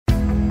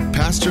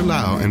Pastor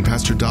Lau and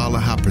Pastor Dala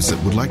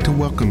Haprasit would like to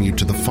welcome you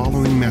to the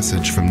following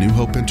message from New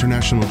Hope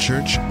International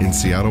Church in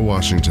Seattle,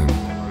 Washington.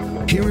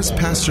 Here is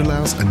Pastor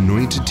Lau's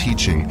anointed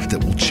teaching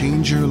that will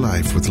change your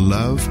life with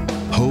love,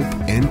 hope,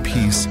 and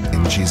peace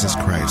in Jesus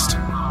Christ.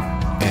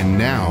 And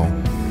now,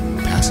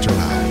 Pastor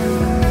Lau.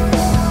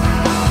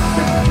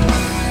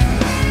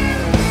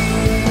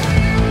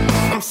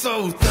 I'm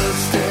so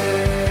thirsty.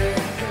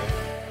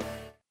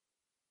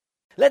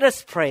 Let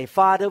us pray.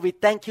 Father, we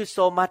thank you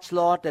so much,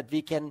 Lord, that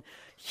we can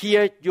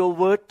hear your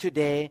word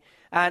today.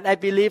 And I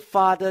believe,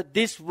 Father,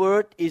 this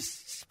word is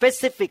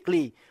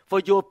specifically for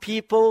your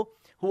people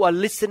who are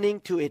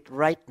listening to it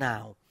right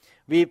now.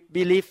 We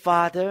believe,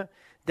 Father,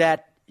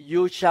 that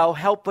you shall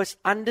help us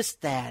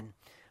understand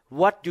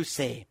what you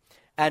say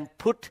and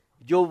put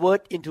your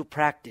word into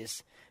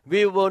practice.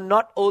 We will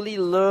not only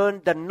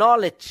learn the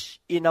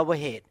knowledge in our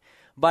head,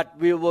 but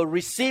we will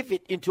receive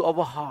it into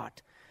our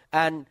heart.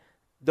 And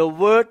the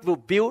word will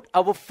build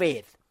our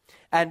faith.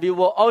 And we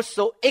will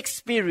also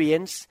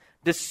experience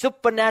the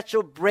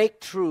supernatural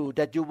breakthrough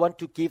that you want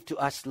to give to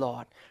us,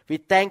 Lord. We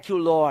thank you,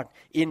 Lord,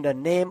 in the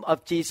name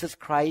of Jesus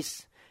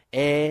Christ.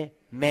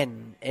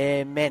 Amen.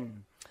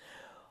 Amen.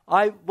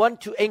 I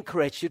want to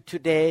encourage you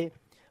today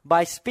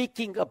by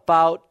speaking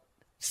about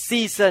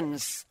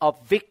seasons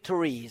of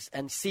victories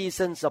and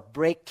seasons of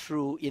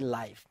breakthrough in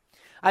life.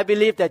 I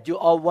believe that you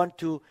all want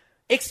to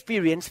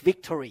experience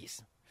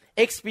victories,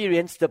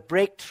 experience the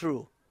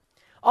breakthrough.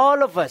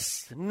 All of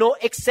us, no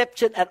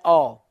exception at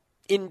all,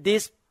 in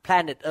this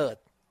planet Earth,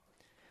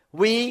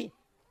 we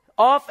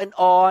off and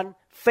on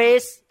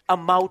face a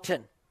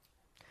mountain.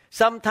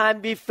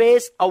 Sometimes we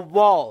face a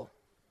wall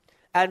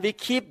and we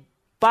keep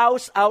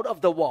bounce out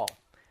of the wall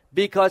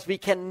because we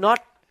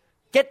cannot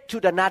get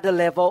to another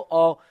level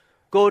or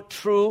go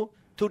through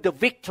to the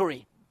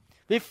victory.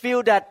 We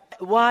feel that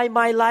why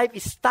my life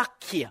is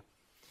stuck here.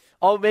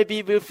 Or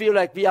maybe we feel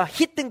like we are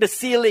hitting the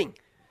ceiling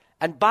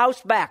and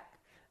bounce back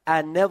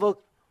and never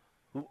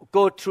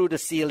go through the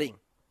ceiling.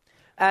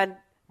 And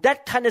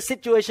that kind of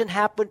situation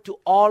happened to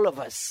all of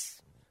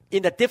us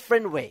in a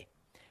different way.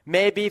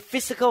 Maybe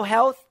physical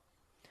health.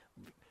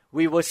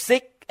 We were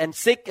sick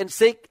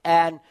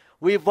and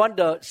we want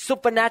the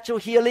supernatural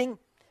healing.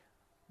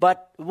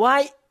 But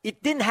why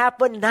it didn't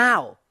happen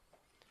now?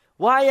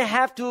 Why I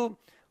have to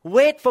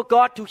wait for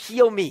God to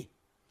heal me?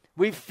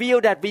 We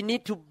feel that we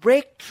need to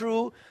break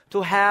through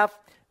to have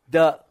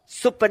the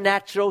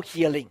supernatural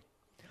healing.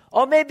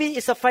 Or maybe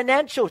it's a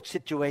financial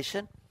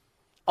situation.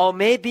 Or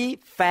maybe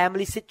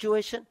family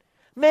situation.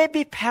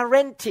 Maybe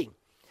parenting.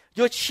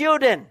 Your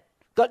children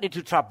got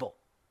into trouble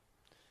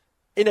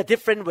in a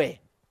different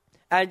way.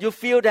 And you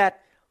feel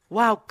that,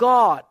 wow,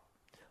 God,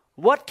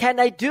 what can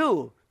I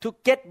do to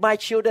get my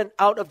children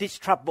out of these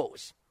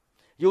troubles?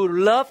 You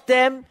love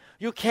them.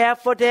 You care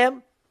for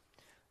them.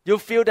 You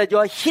feel that you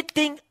are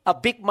hitting a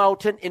big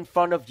mountain in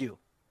front of you.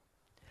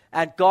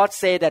 And God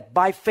said that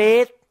by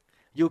faith,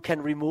 you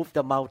can remove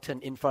the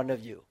mountain in front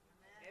of you.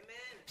 Amen.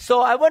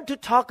 So I want to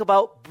talk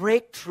about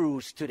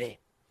breakthroughs today.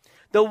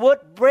 The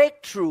word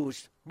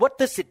breakthroughs, what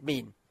does it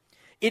mean?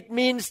 It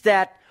means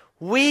that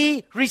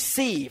we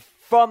receive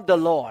from the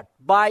Lord,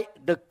 by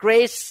the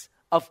grace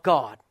of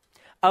God,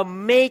 a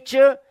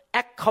major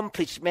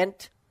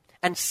accomplishment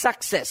and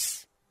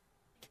success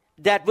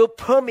that will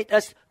permit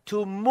us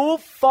to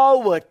move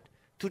forward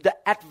to the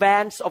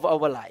advance of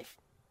our life.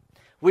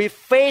 We're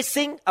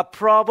facing a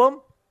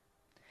problem,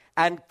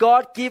 and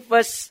God gives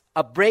us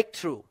a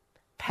breakthrough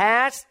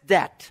past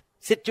that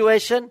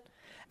situation,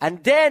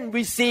 and then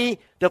we see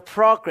the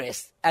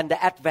progress and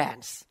the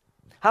advance.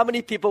 How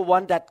many people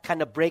want that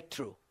kind of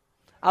breakthrough?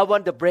 I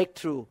want the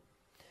breakthrough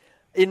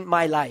in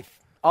my life.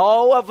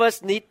 All of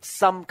us need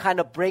some kind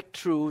of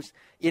breakthroughs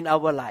in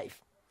our life.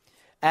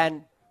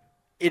 And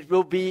it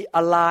will be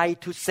a lie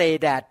to say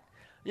that,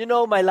 you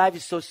know, my life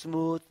is so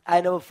smooth,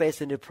 I never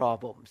face any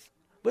problems.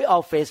 We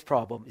all face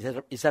problems.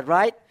 Is that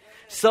right?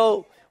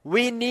 So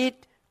we need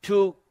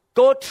to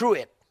go through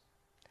it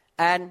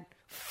and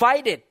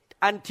fight it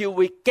until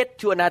we get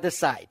to another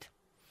side.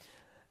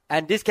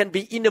 And this can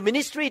be in the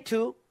ministry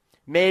too.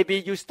 Maybe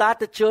you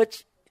start a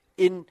church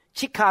in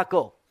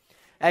Chicago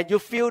and you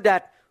feel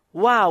that,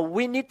 wow,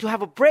 we need to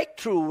have a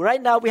breakthrough.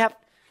 Right now we have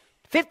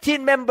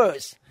 15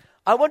 members.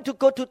 I want to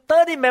go to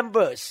 30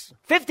 members,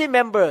 50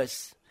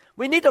 members.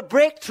 We need a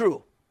breakthrough.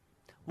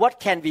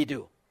 What can we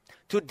do?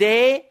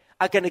 Today,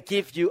 I'm going to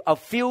give you a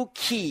few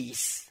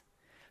keys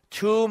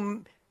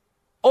to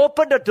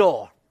open the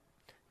door,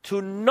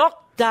 to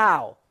knock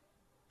down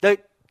the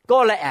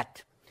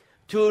Goliath,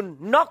 to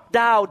knock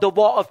down the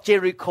wall of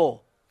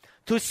Jericho,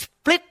 to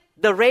split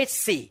the Red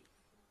Sea.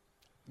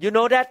 You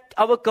know that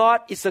our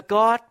God is a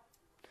God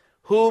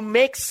who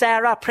makes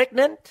Sarah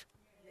pregnant?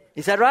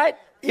 Is that right?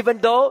 Even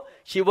though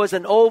she was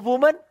an old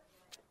woman,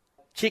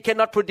 she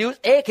cannot produce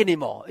egg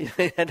anymore.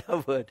 In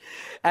other words.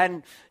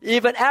 And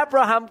even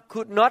Abraham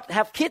could not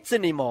have kids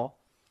anymore.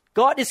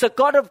 God is a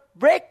God of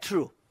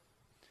breakthrough.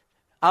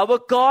 Our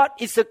God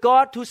is a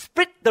God who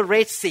split the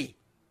Red Sea.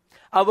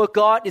 Our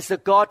God is a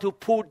God who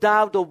pulled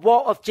down the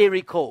wall of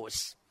Jericho.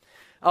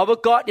 Our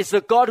God is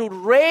a God who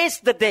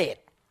raised the dead.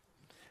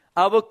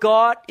 Our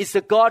God is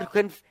a God who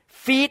can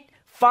feed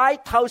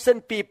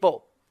 5,000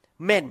 people,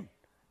 men,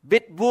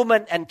 with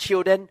women and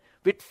children,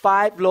 with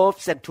 5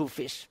 loaves and 2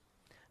 fish.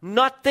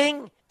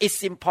 Nothing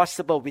is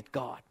impossible with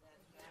God.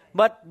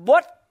 But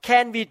what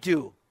can we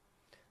do?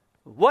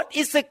 What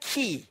is the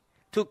key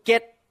to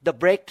get the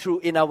breakthrough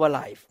in our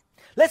life?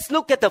 Let's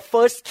look at the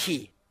first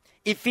key.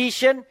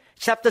 Ephesians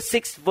chapter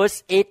 6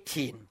 verse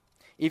 18.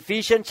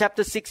 Ephesians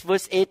chapter 6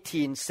 verse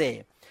 18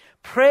 say,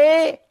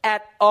 pray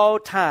at all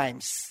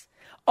times,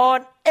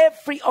 on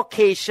every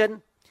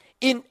occasion,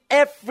 in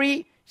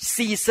every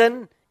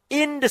season,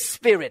 in the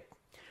Spirit,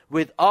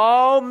 with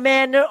all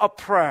manner of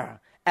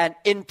prayer and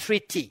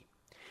entreaty.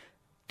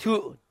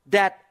 To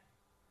that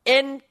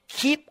end,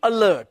 keep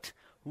alert,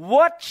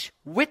 watch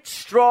with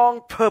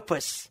strong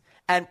purpose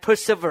and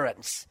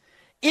perseverance,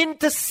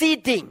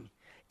 interceding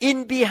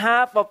in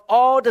behalf of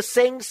all the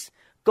saints,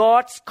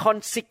 God's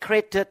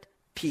consecrated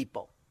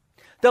people.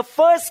 The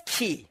first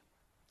key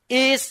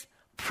is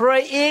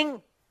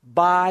praying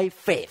by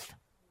faith.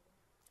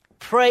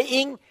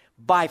 Praying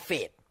by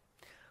faith.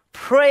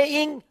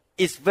 Praying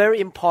is very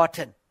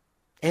important.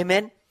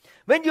 Amen.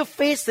 When you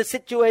face the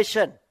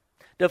situation,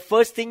 the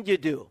first thing you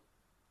do,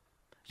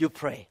 you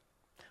pray.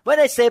 When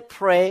I say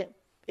pray,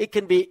 it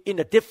can be in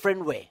a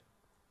different way.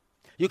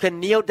 You can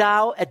kneel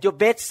down at your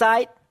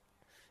bedside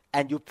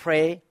and you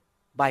pray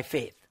by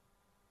faith.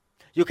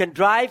 You can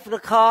drive the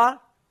car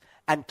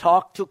and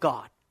talk to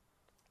God.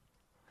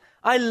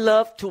 I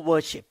love to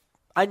worship.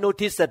 I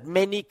notice that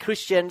many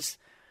Christians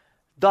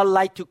don't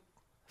like to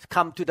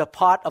come to the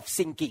part of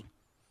singing.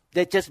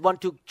 They just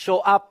want to show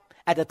up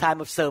at the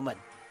time of sermon.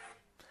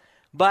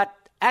 But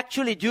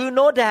actually, do you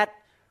know that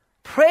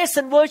praise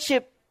and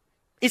worship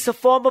is a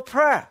form of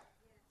prayer?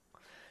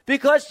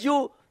 Because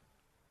you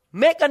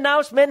make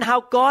announcement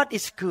how God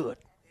is good.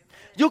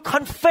 You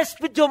confess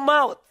with your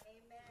mouth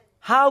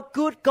how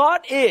good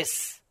God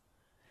is.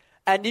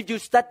 And if you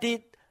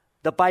study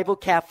the Bible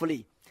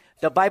carefully,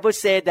 the Bible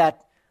says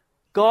that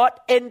God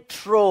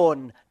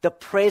enthroned the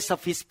praise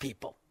of His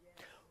people.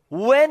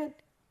 When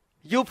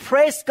you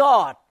praise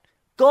God,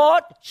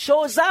 God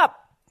shows up.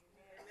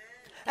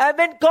 And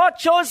when God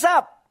shows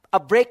up, a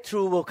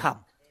breakthrough will come.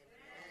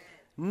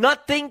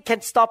 Nothing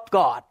can stop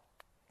God.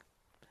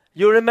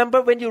 You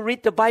remember when you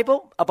read the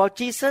Bible about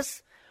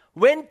Jesus?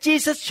 When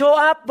Jesus showed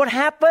up, what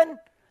happened?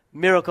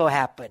 Miracle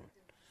happened.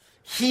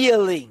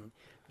 Healing,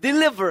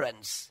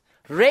 deliverance,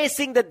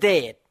 raising the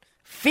dead,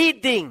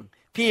 feeding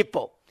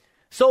people.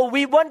 So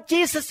we want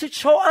Jesus to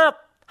show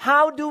up.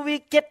 How do we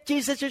get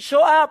Jesus to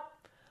show up?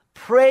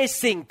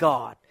 Praising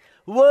God,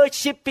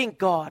 worshiping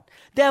God.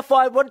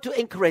 Therefore, I want to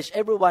encourage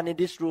everyone in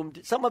this room.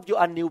 Some of you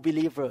are new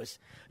believers.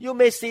 You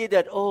may see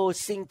that,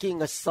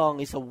 singing a song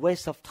is a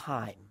waste of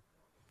time.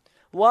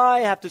 Why I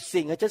have to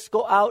sing? I just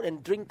go out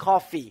and drink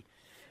coffee.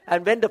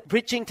 And when the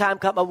preaching time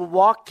comes, I will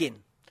walk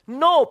in.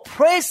 No,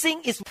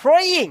 praising is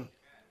praying.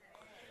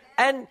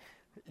 And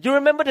you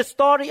remember the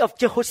story of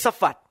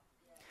Jehoshaphat.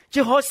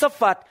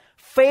 Jehoshaphat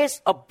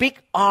faced a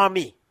big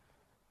army.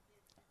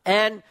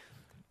 And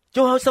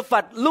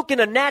Jehoshaphat looked in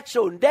the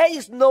natural. There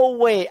is no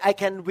way I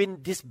can win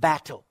this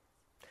battle.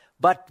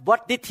 But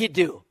what did he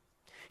do?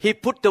 He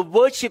put the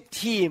worship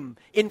team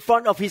in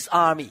front of his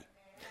army.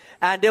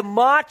 And they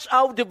marched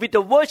out with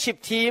the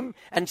worship team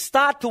and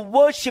start to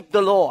worship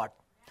the Lord.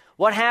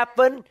 What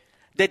happened?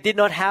 They did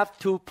not have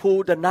to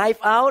pull the knife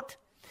out.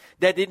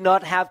 They did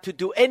not have to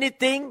do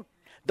anything.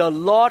 The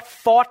Lord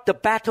fought the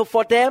battle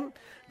for them.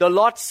 The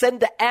Lord sent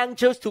the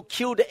angels to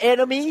kill the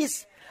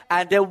enemies.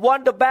 And they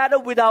won the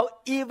battle without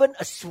even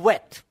a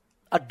sweat,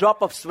 a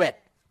drop of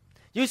sweat.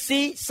 You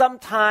see,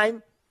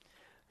 sometimes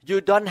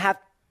you don't have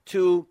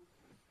to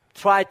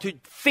try to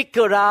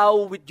figure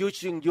out with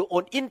using your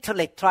own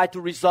intellect, try to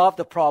resolve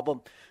the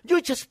problem.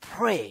 You just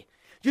pray.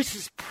 You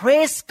just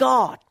praise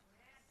God.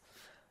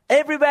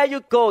 Everywhere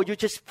you go, you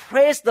just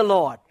praise the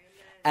Lord.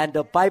 And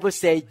the Bible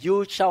says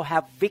you shall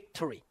have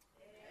victory.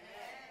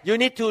 You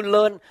need to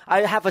learn.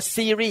 I have a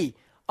series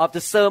of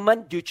the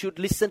sermon. You should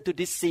listen to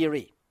this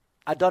series.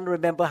 I don't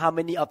remember how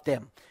many of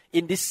them.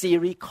 In this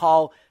series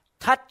called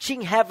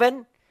Touching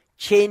Heaven,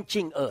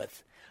 Changing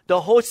Earth.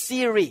 The whole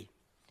series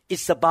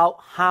is about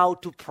how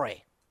to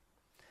pray.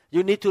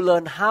 You need to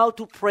learn how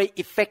to pray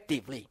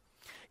effectively.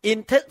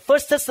 In 1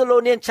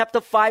 Thessalonians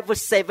chapter 5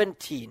 verse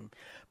 17,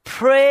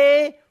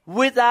 pray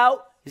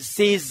without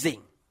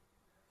ceasing.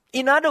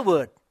 In other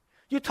words,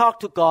 you talk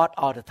to God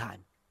all the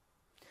time.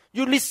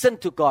 You listen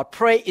to God.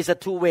 Pray is a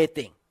two-way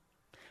thing.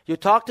 You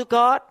talk to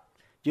God,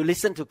 you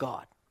listen to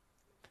God.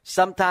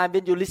 Sometimes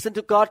when you listen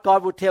to God,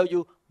 God will tell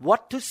you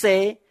what to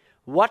say,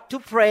 what to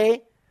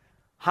pray,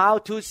 how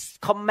to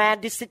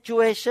command this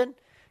situation.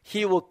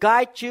 He will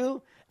guide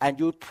you and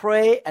you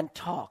pray and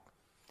talk.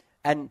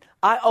 And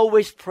I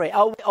always pray. I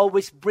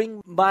always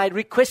bring my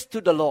request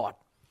to the Lord.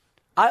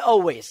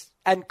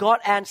 And God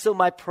answers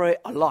my prayer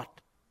a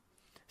lot.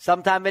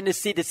 Sometimes when I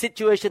see the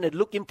situation that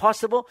look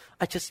impossible,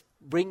 I just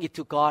bring it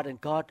to God. And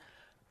God,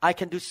 I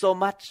can do so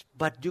much,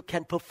 but you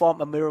can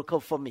perform a miracle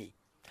for me.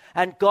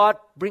 and God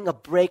bring a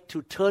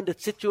breakthrough, turn the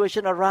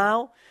situation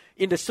around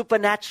in the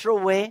supernatural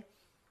way.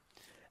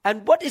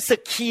 And what is the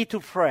key to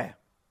prayer?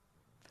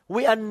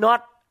 We are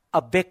not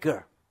a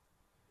beggar.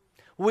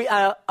 We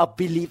are a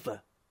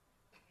believer.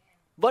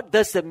 What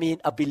does it mean,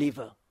 a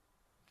believer?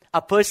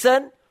 A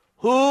person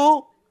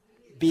who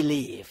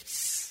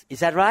believes. Is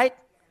that right?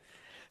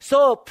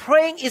 So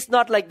praying is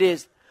not like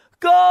this.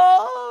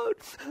 God,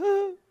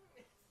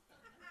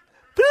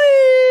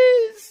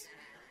 please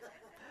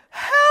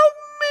help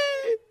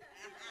me.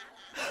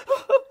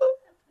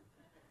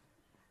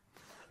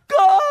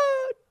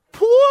 God,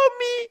 poor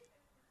me.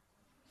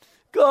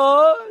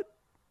 God,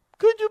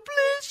 could you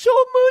please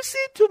show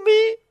mercy to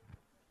me?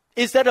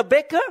 Is that a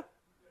beggar?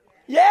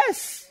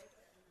 Yes,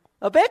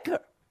 a beggar.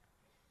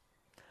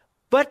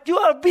 But you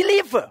are a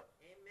believer.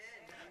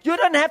 You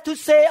don't have to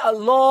say a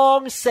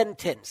long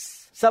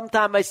sentence.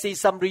 Sometimes I see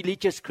some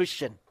religious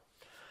Christian.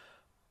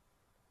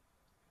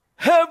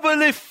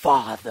 Heavenly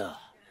Father,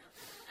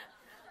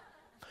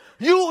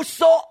 you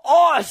so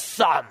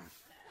awesome.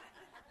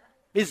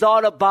 It's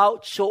all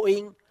about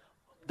showing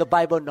the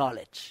Bible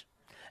knowledge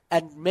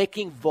and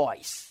making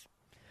voice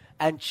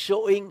and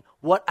showing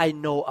what I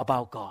know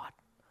about God.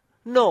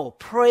 No,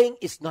 praying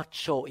is not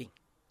showing.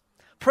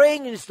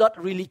 Praying is not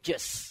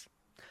religious.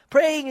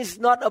 Praying is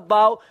not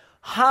about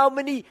how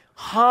many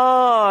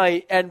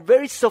high and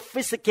very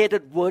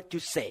sophisticated words you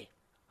say.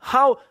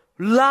 How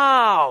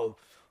loud.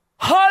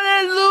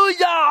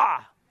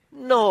 Hallelujah.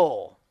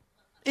 No.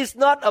 It's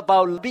not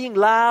about being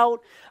loud,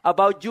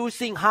 about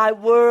using high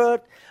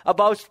word,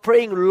 about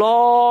praying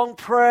long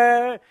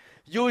prayer,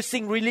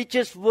 using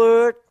religious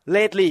word.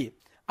 Lately,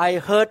 I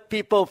heard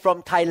people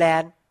from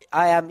Thailand.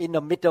 I am in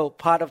the middle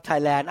part of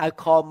Thailand. I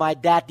call my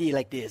daddy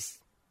like this.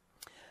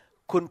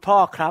 คุณพ่อ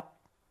ครับ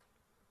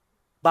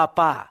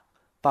Papa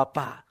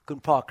คุณ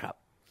พ่อครับ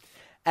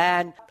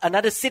And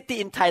another city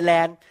in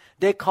Thailand,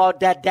 they call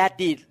their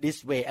daddy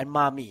this way and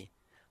mommy.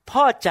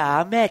 พ่อจ๋า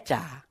แม่จ๋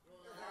า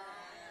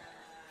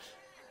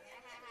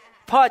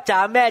พ่อจ๋า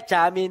แม่จ๋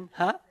า mean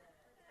ฮะ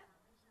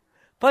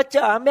พ่อ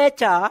จ๋าแม่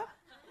จ๋า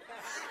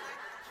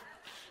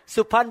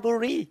สุพรรณบุ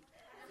รี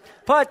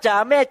พ่อจ๋า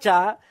แม่จ๋า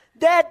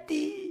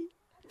Daddy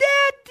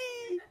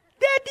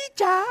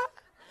จ๋า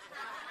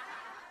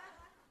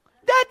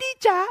Daddy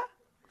จ๋า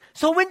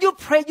So when you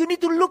pray, you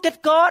need to look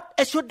at God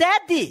as your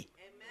daddy.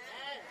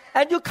 Amen.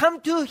 And you come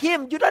to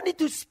Him. You don't need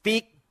to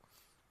speak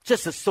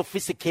just a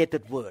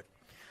sophisticated word.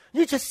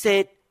 You just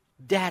say,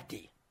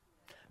 Daddy,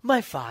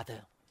 my Father,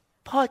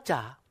 พ่อจ๋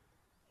า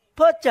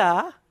พ่อจ๋า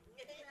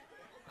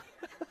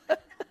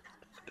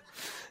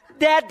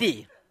Daddy,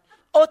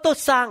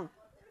 Oto-san.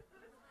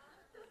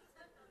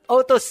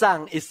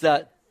 Oto-san is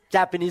a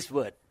Japanese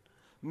word,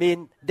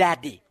 mean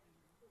daddy.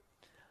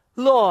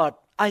 Lord,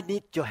 I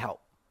need your help.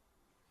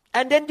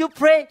 And then you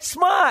pray,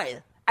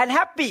 smile and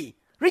happy,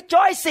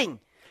 rejoicing,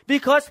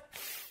 because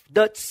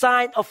the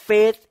sign of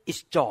faith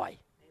is joy. Amen.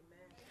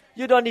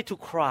 You don't need to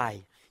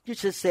cry. You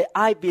just say,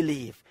 I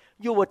believe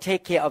you will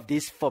take care of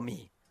this for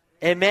me.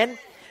 Amen.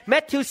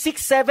 Matthew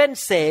 6:7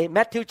 say,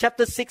 Matthew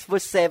chapter 6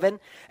 verse 7,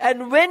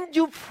 and when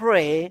you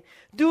pray,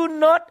 do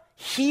not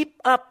heap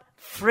up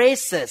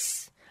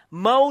phrases,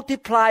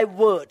 multiply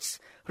words,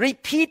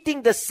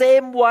 repeating the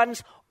same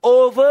ones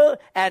over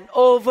and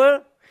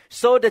over,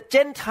 so the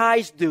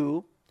Gentiles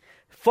do,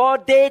 for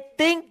they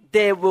think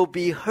they will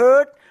be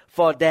heard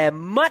for their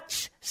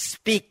much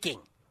speaking.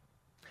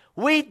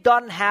 We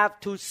don't have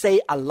to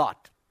say a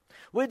lot.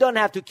 We don't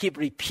have to keep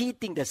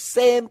repeating the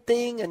same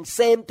thing and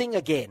same thing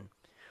again.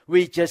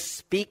 We just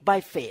speak by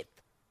faith.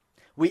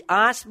 We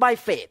ask by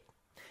faith.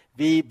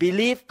 We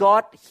believe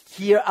God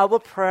hear our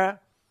prayer,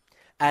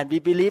 and we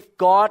believe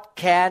God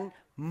can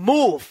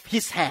move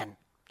His hand,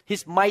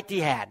 His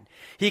mighty hand.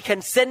 He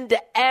can send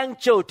the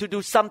angel to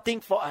do something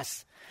for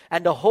us.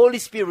 And the Holy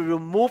Spirit will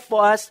move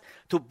for us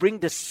to bring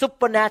the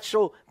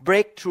supernatural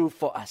breakthrough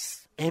for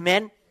us.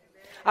 Amen?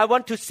 I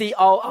want to see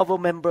all our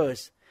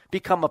members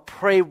become a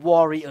prayer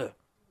warrior.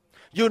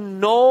 You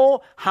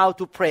know how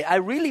to pray. I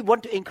really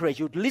want to encourage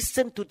you to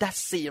listen to that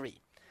series,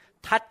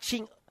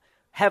 Touching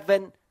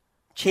Heaven,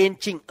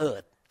 Changing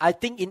Earth. I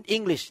think in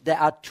English there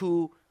are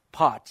 2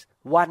 parts,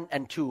 1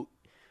 and 2.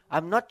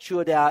 I'm not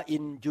sure they are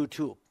in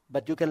YouTube,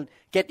 but you can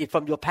get it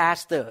from your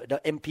pastor,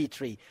 the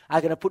MP3.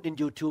 I'm going to put in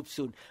YouTube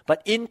soon.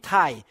 But in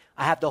Thai,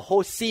 I have the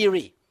whole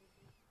series.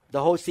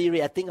 The whole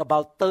series, I think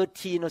about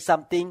 13 or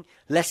something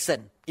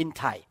lesson in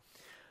Thai.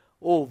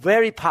 Oh,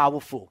 very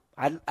powerful.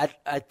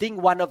 I think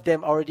one of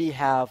them already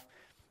have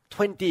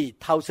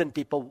 20,000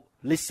 people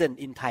listen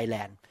in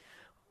Thailand.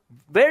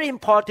 Very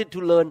important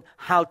to learn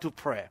how to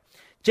pray.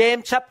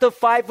 James chapter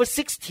 5 verse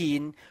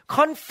 16,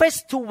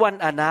 confess to one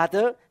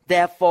another,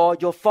 therefore,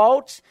 your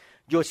faults,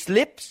 your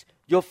slips,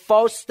 your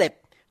false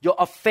step, your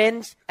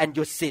offense, and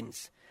your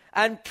sins.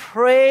 And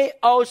pray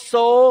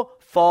also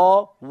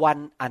for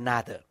one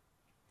another.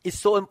 It's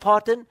so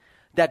important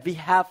that we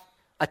have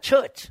a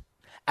church.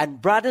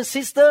 And brother and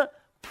sister,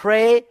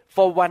 pray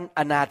for one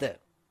another.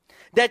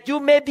 That you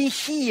may be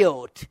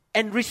healed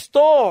and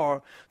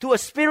restored to a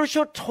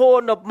spiritual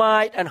tone of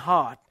mind and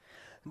heart.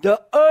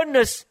 the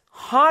earnest,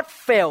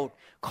 heartfelt,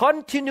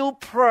 continued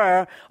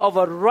prayer of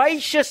a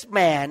righteous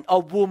man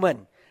or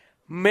woman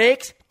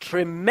makes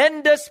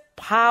tremendous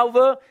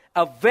power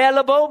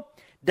available,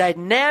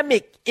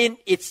 dynamic in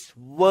its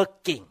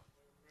working.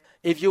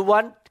 If you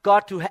want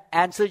God to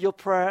answer your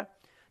prayer,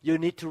 you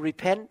need to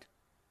repent.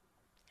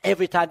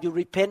 Every time you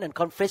repent and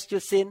confess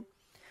your sin,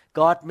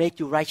 God make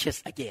you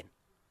righteous again.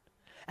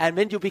 And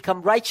when you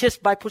become righteous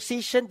by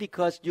position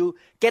because you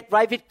get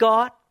right with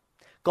God,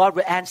 God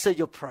will answer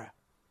your prayer.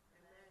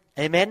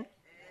 Amen?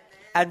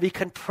 And we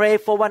can pray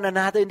for one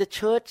another in the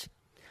church.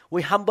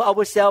 We humble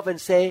ourselves and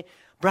say,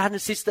 brother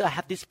and sister, I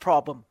have this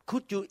problem.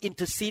 Could you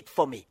intercede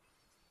for me?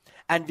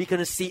 And we're going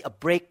to see a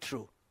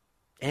breakthrough.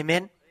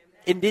 Amen?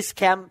 In this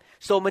camp,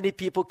 so many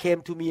people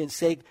came to me and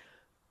said,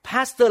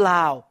 Pastor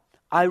Lau,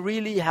 I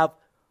really have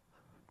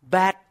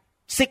bad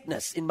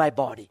sickness in my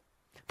body.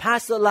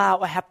 Pastor Lau,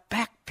 I have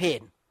back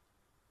pain.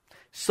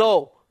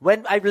 So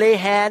when I lay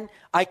hand,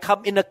 I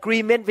come in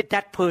agreement with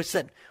that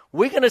person.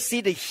 We're going to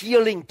see the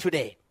healing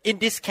today in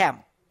this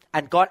camp.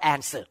 And God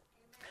answered.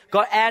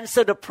 God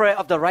answered the prayer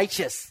of the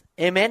righteous.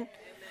 Amen?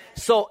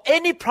 So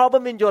any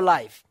problem in your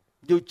life,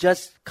 you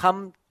just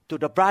come to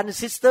the brother and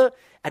sister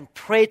and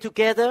pray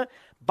together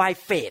by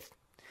faith.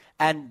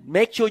 And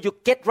make sure you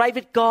get right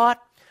with God.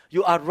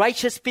 You are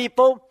righteous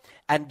people.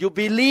 And you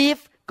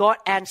believe God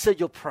answered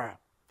your prayer.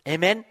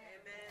 Amen?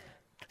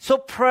 So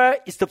prayer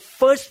is the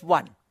first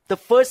one. The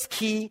first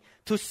key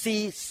to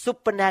see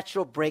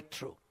supernatural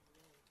breakthrough.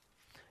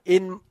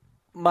 In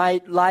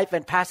my life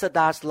and Pastor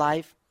Da's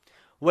life,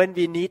 when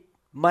we need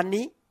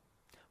money,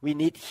 we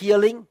need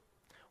healing,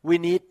 we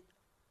need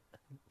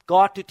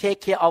God to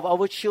take care of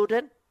our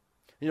children.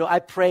 You know, I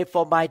pray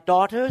for my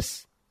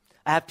daughters.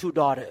 I have 2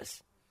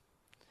 daughters.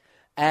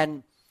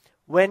 And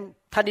when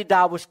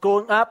Tanida was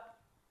growing up,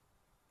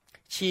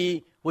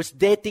 she was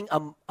dating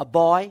a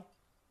boy,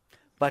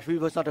 but he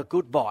was not a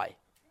good boy.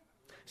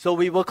 So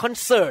we were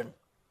concerned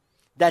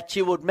that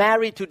she would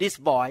marry to this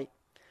boy.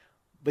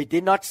 We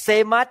did not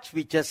say much.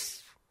 We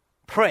just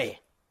pray.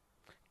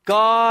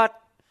 God,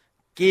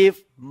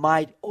 give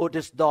my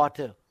oldest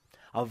daughter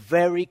a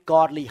very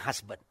godly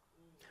husband.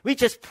 We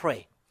just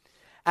pray.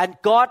 And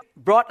God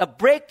brought a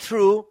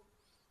breakthrough.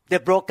 They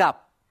broke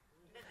up.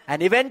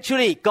 And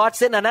eventually, God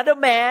sent another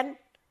man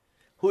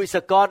who is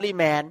a godly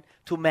man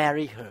to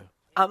marry her.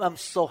 I'm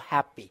so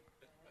happy.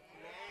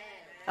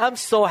 I'm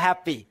so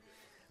happy.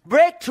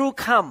 Breakthrough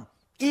come,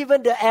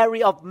 even the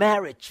area of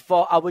marriage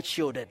for our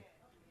children.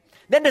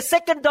 Then the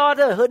second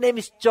daughter, her name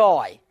is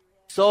Joy.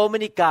 So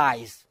many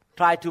guys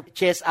try to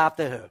chase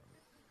after her.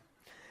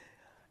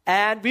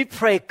 And we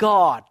pray,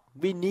 God,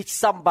 we need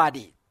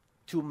somebody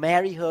to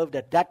marry her.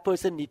 That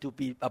person need to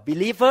be a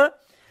believer,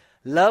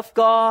 love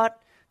God,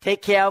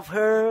 take care of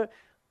her,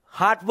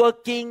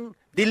 hardworking,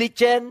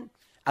 diligent,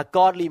 a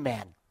godly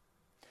man.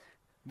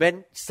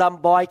 When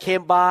some boy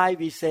came by,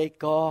 we say,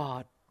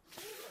 God,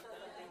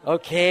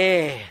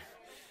 okay.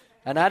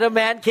 Another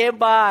man came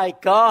by,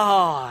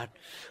 God.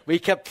 We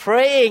kept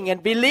praying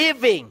and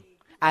believing.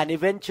 And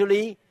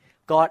eventually,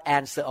 God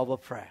answered our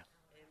prayer.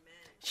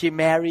 She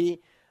married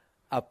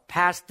a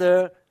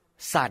pastor's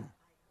son.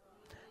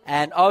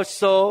 And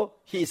also,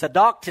 he is a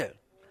doctor,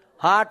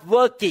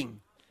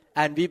 hardworking.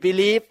 And we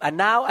believe, and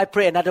now I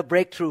pray another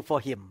breakthrough for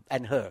him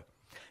and her,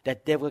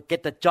 that they will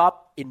get a job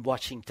in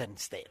Washington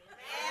State.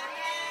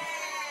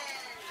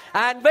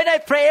 And when I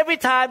pray every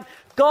time,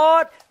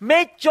 God,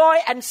 make Joy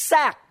and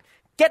Zach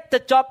get the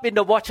job in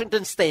the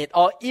Washington State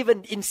or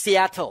even in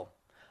Seattle.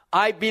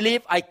 I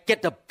believe I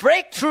get the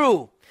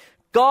breakthrough.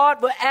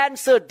 God will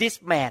answer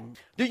this man.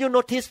 Do you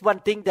notice one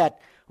thing, that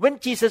when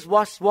Jesus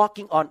was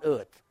walking on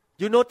earth,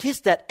 you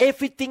notice that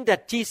everything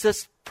that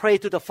Jesus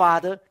prayed to the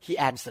Father, He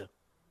answered.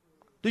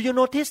 Do you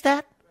notice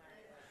that?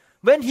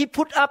 When He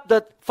put up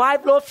the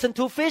 5 loaves and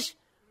 2 fish,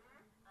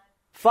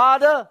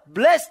 Father,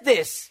 bless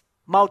this,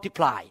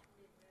 multiply.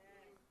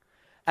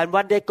 And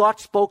one day God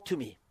spoke to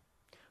me.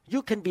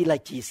 You can be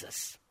like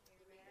Jesus.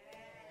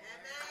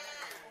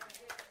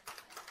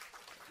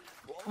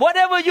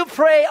 Whatever you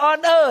pray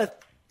on earth,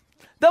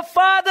 the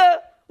Father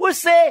will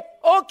say,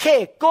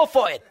 okay, go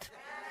for it.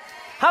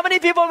 How many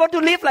people want to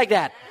live like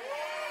that?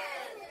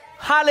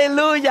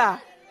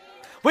 Hallelujah.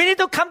 We need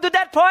to come to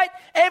that point.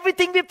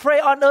 Everything we pray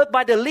on earth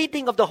by the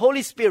leading of the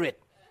Holy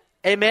Spirit.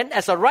 Amen.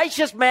 As a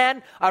righteous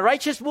man, a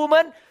righteous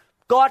woman,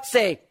 God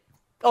say,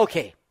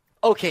 okay,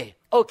 okay,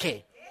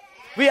 okay.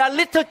 We are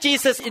little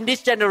Jesus in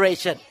this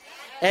generation.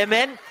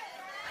 Amen.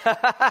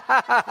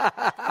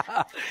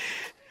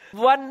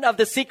 One of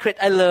the secrets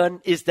I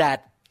learned is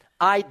that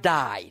I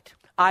died.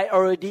 I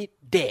already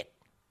dead.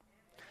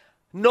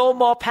 No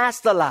more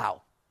Pastor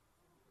Lau.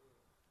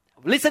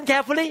 Listen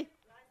carefully.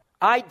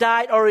 I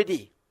died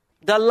already.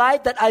 The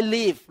life that I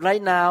live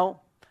right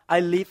now, I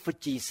live for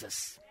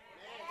Jesus.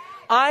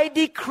 I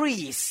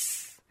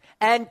decrease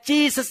and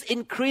Jesus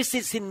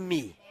increases in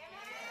me.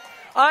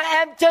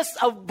 I am just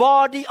a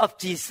body of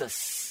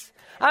Jesus.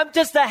 I'm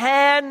just the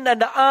hand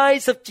and the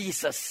eyes of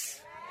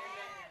Jesus.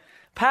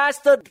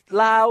 Pastor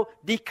Lau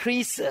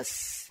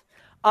decreases.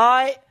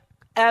 I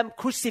am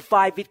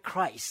crucified with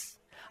Christ.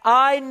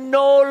 I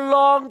no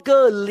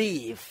longer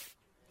live.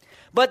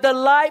 But the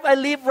life I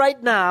live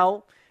right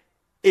now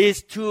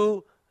is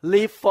to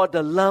live for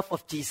the love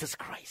of Jesus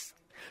Christ.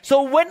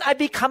 So when I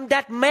become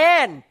that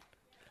man,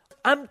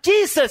 I'm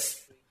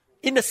Jesus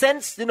in a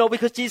sense,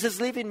 because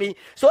Jesus lives in me.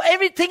 So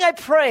everything I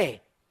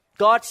pray,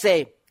 God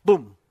say,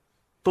 boom,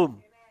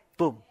 boom,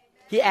 boom.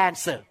 He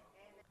answers.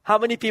 How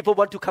many people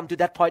want to come to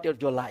that point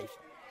of your life?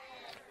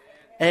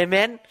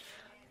 Amen.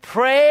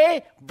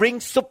 Pray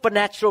brings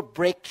supernatural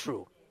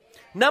breakthrough.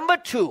 Number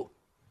 2,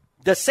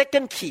 the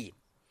second key.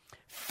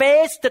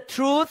 Face the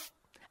truth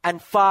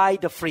and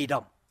find the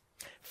freedom.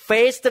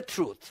 Face the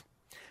truth.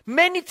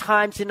 Many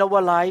times in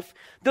our life,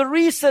 the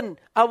reason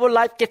our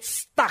life gets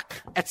stuck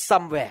at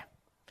somewhere,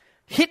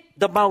 hit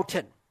the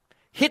mountain,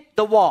 hit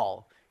the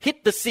wall,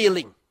 hit the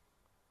ceiling,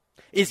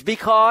 is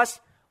because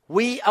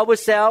we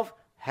ourselves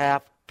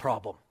have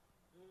problem.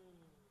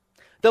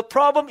 The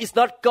problem is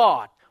not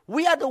God.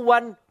 We are the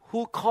one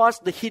who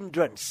caused the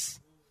hindrance.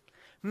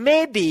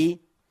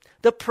 Maybe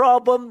the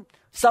problem,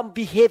 some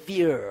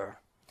behavior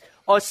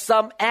or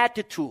some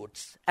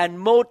attitudes and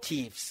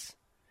motives,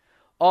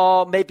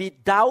 or maybe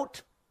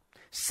doubt.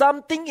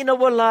 Something in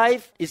our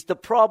life is the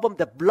problem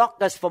that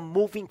blocks us from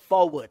moving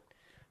forward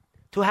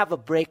to have a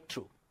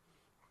breakthrough.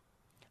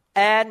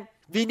 And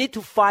we need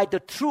to find the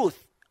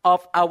truth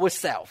of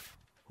ourselves.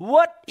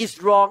 What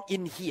is wrong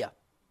in here?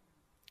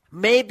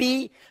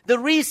 Maybe the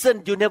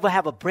reason you never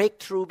have a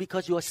breakthrough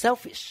because you are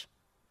selfish.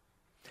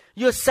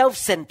 You're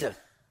self-centered.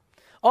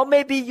 Or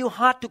maybe you're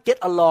hard to get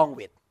along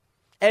with.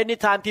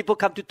 Anytime people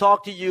come to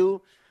talk to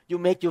you, you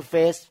make your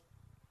face.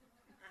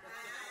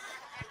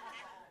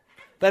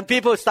 When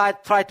people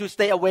try to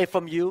stay away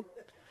from you.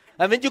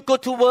 And when you go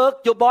to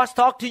work, your boss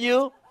talk to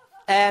you.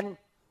 And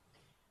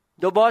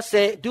your boss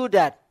say, do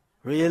that.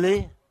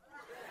 Really?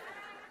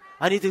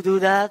 I need to do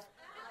that?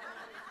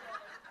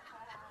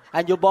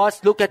 And your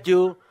boss look at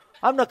you.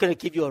 I'm not going to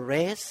give you a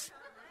raise.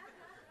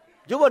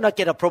 You will not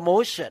get a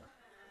promotion.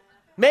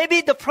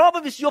 Maybe the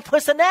problem is your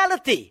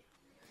personality.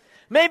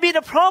 Maybe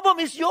the problem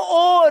is your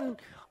own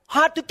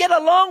hard to get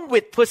along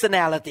with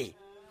personality.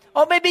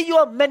 Or maybe you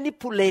are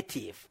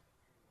manipulative.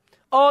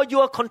 Or you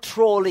are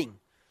controlling.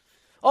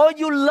 Or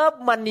you love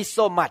money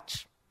so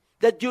much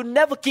that you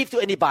never give to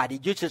anybody.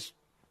 You just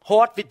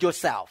hoard with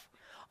yourself.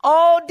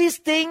 All these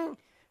things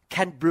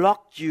can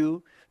block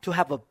you to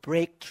have a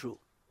breakthrough.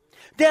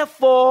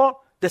 Therefore,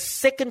 the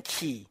second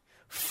key,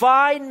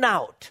 find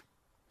out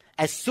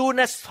as soon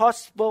as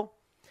possible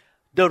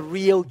the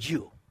real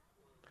you.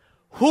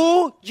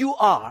 Who you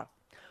are.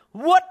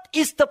 What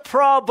is the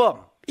problem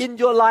in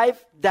your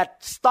life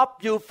that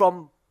stops you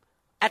from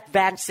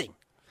advancing,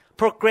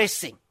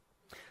 progressing?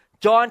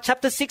 John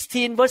chapter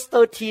 16 verse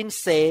 13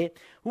 say,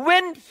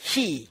 when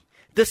He,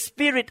 the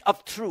Spirit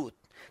of truth,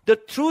 the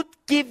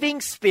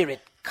truth-giving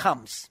Spirit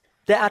comes.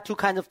 There are 2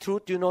 kinds of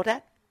truth. Do you know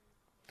that?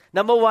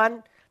 Number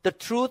 1, the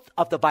truth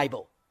of the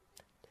Bible.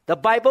 The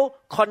Bible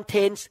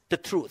contains the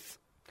truth.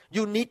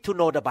 You need to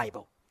know the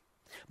Bible.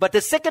 But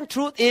the second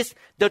truth is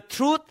the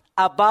truth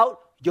about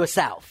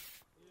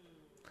yourself.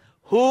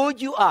 Who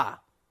you are.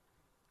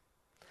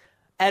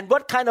 And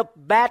what kind of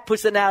bad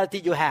personality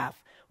you have.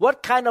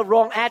 What kind of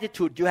wrong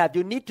attitude you have.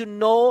 You need to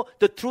know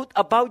the truth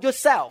about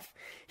yourself.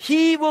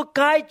 He will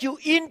guide you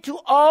into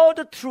all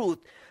the truth,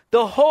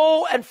 the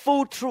whole and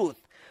full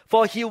truth.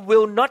 For He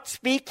will not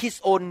speak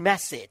His own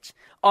message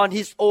on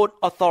His own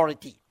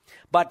authority.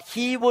 But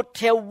He will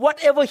tell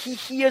whatever He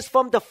hears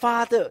from the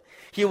Father.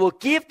 He will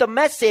give the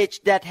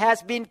message that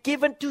has been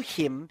given to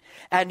Him,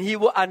 and He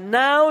will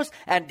announce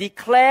and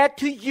declare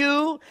to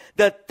you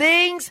the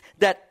things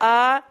that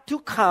are to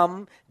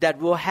come that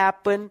will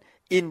happen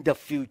in the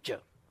future.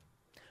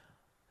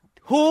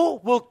 Who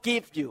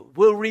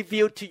will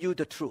reveal to you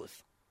the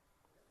truth?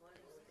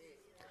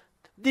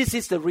 This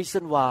is the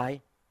reason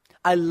why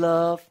I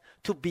love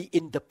to be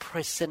in the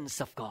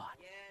presence of God.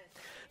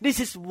 This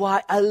is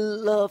why I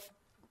love,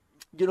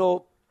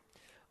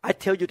 I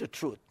tell you the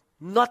truth.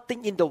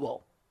 Nothing in the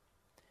world,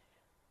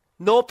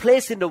 no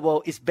place in the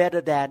world is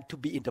better than to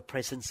be in the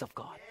presence of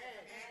God.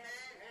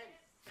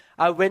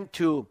 I went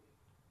to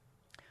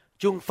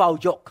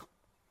Jungfraujoch,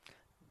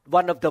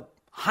 one of the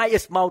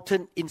highest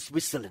mountain in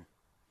Switzerland.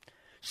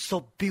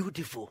 So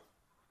beautiful.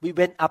 We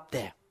went up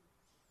there.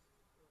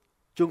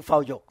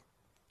 Jungfraujoch.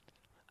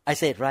 I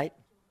said right?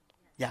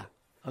 Yeah.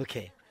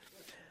 Okay.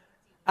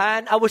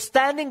 And I was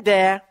standing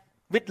there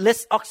with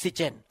less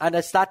oxygen, and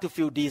I start to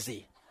feel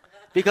dizzy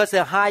because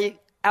at high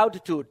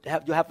altitude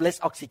you have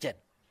less oxygen.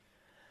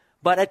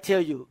 But I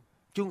tell you,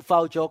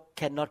 Jungfraujoch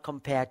cannot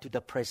compare to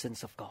the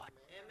presence of God.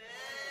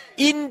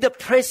 Amen. In the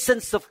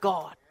presence of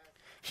God,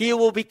 He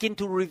will begin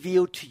to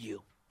reveal to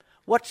you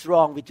what's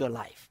wrong with your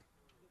life.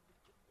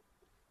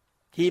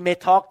 He may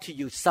talk to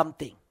you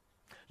something.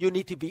 You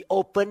need to be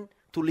open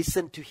to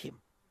listen to Him.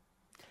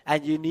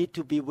 And you need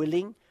to be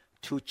willing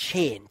to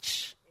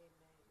change.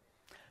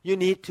 You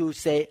need to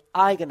say,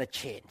 I'm going to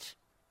change.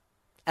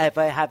 If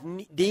I have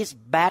this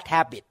bad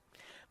habit,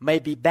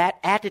 maybe bad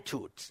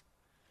attitudes,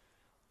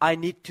 I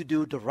need to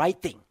do the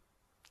right thing.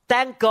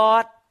 thank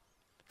God.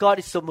 God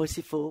is so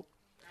merciful.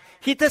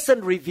 He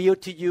doesn't reveal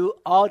to you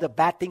all the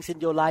bad things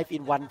in your life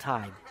in one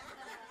time.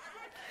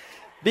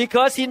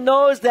 Because He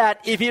knows that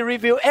if He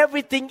reveals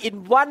everything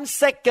in 1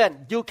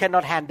 second, you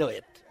cannot handle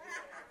it.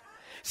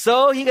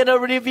 So He's going to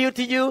reveal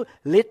to you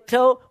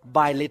little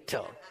by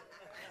little.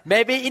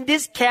 Maybe in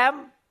this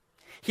camp,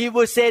 He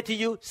will say to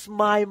you,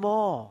 smile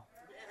more.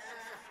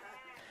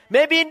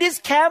 Maybe in this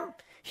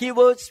camp, He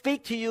will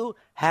speak to you,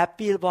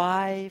 happy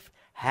wife,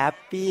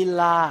 happy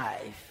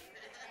life.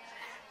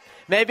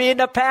 Maybe in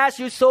the past,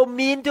 you're so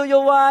mean to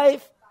your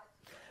wife.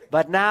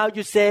 But now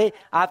you say,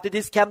 after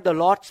this camp, the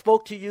Lord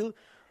spoke to you,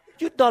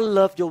 you don't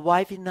love your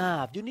wife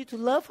enough. You need to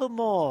love her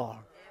more.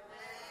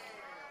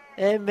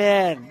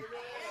 Amen.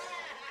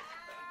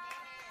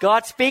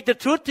 God speak the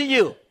truth to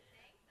you.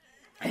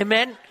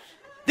 Amen.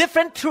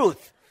 Different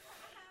truth.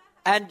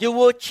 And you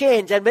will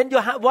change. And when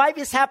your wife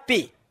is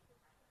happy,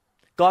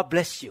 God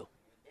bless you.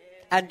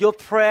 And your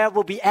prayer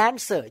will be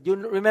answered. You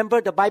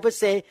remember the Bible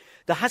say,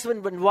 the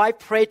husband and wife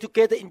pray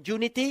together in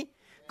unity,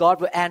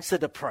 God will answer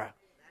the prayer.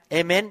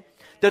 Amen.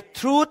 The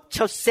truth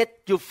shall set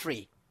you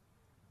free.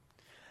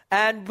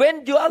 And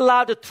when you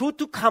allow the truth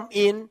to come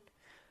in,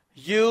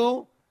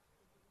 you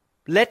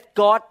let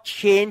God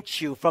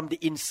change you from the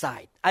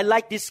inside. I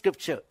like this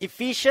scripture.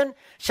 Ephesians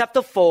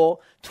chapter 4,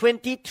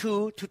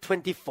 22 to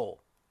 24.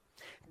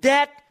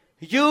 That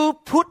you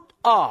put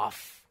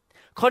off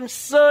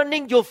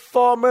concerning your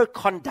former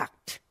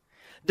conduct,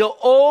 the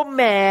old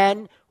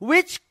man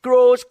which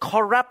grows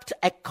corrupt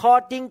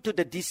according to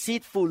the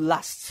deceitful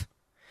lusts,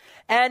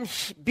 and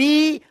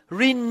be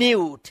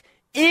renewed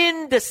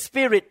in the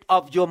spirit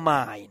of your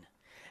mind,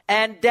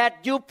 and that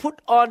you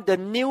put on the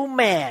new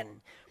man,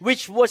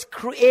 which was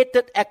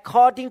created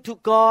according to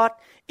God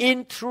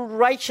in true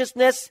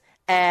righteousness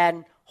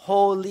and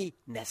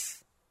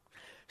holiness.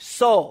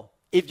 So,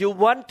 if you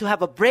want to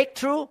have a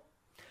breakthrough,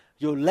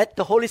 you let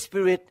the Holy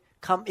Spirit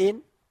come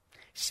in,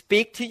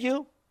 speak to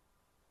you,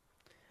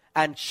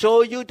 and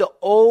show you the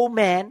old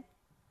man,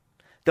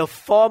 the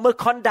former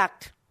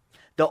conduct,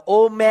 the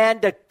old man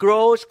that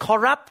grows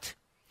corrupt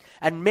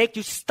and make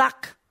you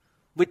stuck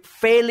with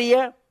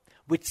failure,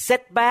 with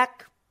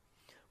setback,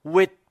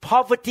 with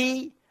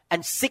poverty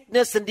and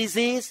sickness and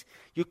disease.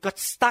 You got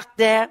stuck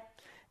there,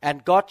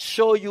 and God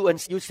show you,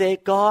 and you say,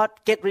 God,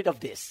 get rid of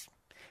this.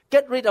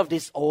 Get rid of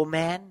this old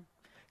man.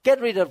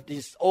 Get rid of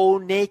this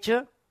old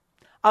nature.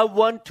 I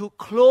want to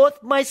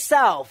clothe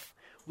myself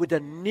with a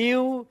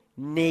new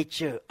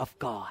nature of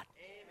God.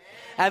 Amen.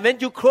 And when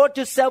you clothe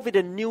yourself with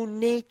a new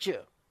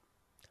nature,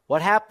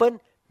 what happened?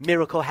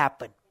 Miracle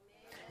happened.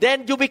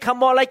 Then you become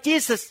more like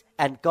Jesus,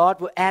 and God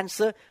will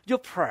answer your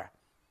prayer.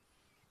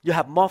 You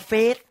have more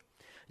faith.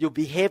 You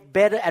behave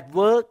better at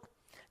work.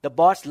 The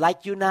boss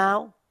like you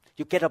now.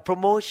 You get a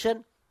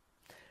promotion.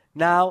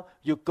 Now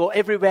you go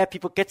everywhere.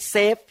 People get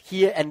saved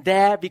here and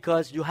there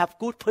because you have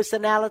good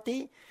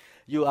personality.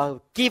 You are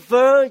a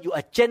giver. You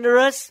are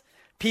generous.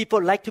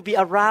 People like to be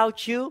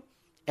around you.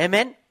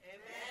 Amen? Amen.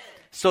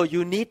 So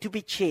you need to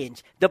be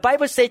changed. The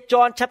Bible says,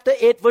 John chapter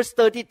 8 verse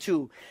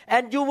 32,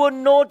 and you will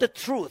know the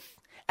truth,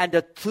 and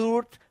the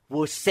truth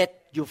will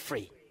set you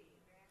free.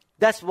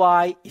 That's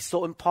why it's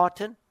so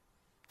important.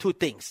 Two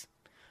things.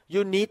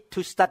 You need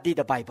to study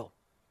the Bible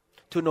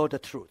to know the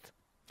truth.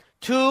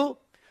 Two,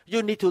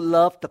 you need to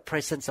love the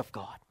presence of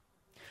God.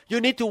 You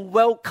need to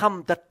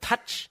welcome the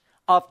touch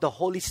of the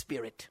Holy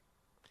Spirit.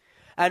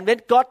 And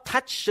when God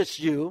touches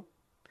you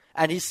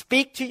and He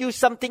speaks to you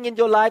something in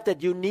your life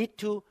that you need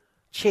to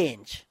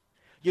change,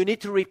 you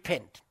need to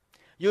repent,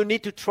 you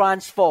need to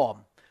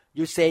transform,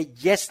 you say,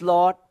 yes,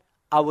 Lord,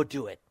 I will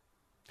do it.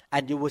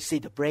 And you will see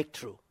the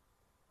breakthrough.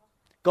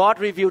 God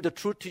revealed the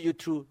truth to you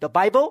through the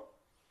Bible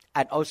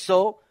and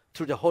also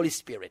through the Holy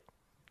Spirit.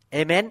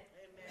 Amen? Amen.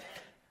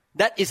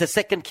 That is the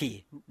second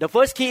key. The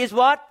first key is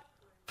what?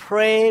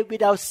 Pray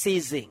without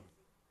ceasing.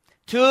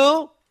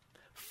 2,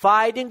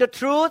 finding the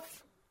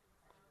truth.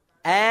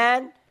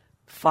 And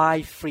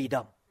 5,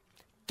 freedom.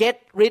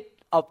 Get rid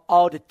of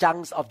all the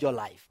junks of your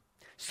life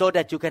so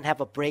that you can have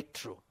a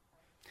breakthrough.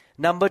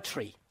 Number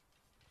 3,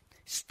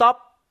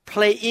 stop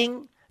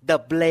playing the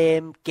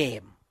blame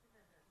game.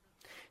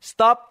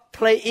 Stop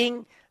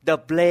playing the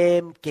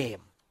blame game.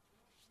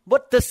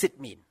 What does it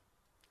mean?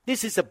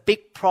 This is a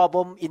big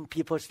problem in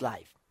people's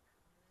life.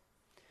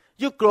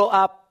 You grow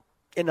up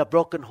in a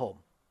broken home.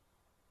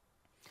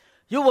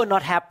 You were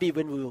not happy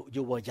when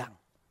you were young.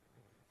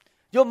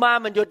 Your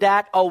mom and your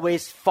dad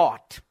always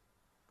fought,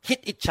 hit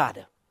each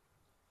other.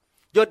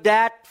 Your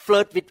dad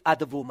flirted with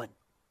other women.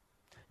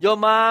 Your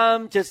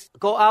mom just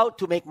go out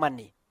to make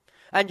money.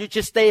 And you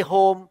just stay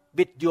home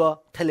with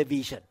your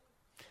television.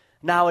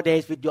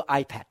 Nowadays with your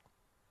iPad.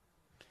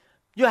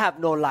 You have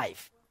no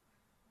life.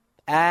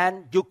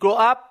 And you grow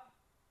up,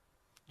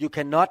 you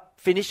cannot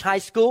finish high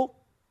school.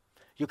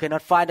 You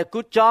cannot find a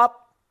good job.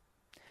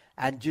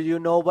 And do you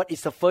know what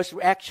is the first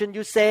reaction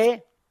you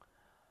say?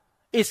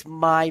 It's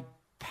my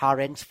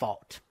parents'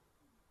 fault.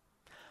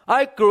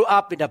 I grew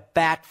up in a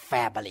bad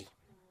family.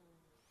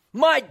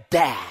 My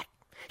dad,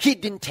 he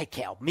didn't take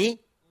care of me.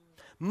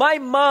 My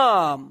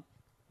mom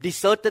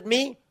deserted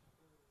me.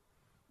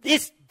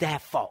 It's their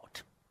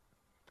fault.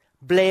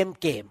 Blame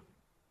game.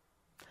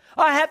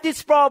 I have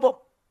this problem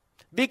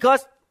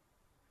because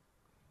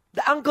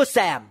the Uncle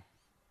Sam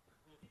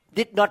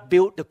did not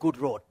build the good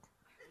road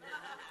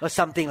or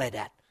something like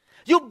that.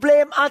 You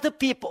blame other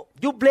people.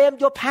 You blame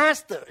your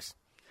pastors.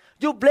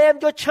 You blame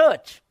your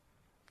church.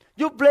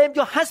 You blame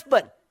your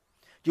husband.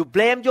 You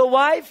blame your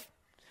wife.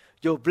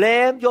 You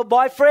blame your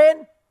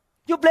boyfriend.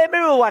 You blame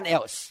everyone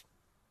else.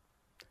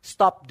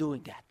 Stop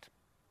doing that.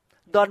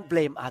 Don't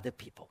blame other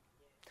people.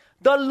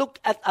 Don't look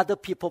at other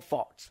people's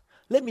faults.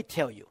 Let me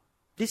tell you,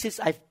 this is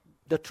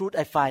the truth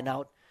I find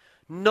out.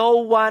 No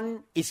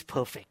one is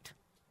perfect.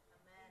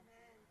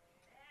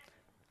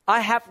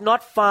 I have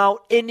not found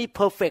any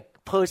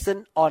perfect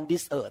person on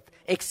this earth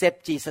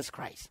except Jesus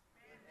Christ.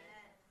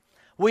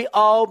 We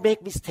all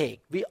make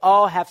mistakes. We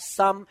all have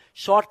some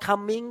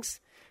shortcomings,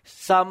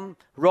 some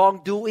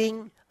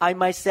wrongdoing. I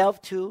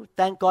myself too.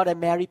 Thank God I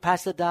married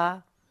Pastor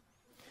Da.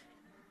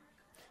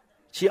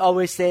 She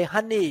always say,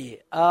 honey,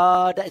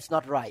 that is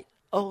not right.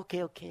 Oh,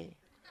 okay.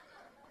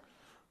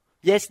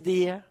 Yes,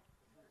 dear.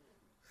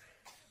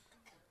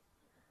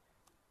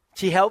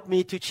 She helped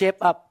me to shape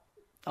up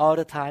all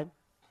the time.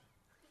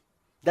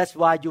 That's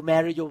why you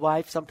marry your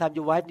wife. Sometimes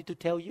your wife need to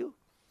tell you.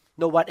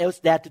 No one else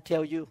dare to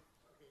tell you.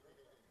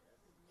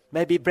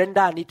 Maybe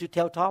Brenda need to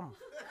tell Tom.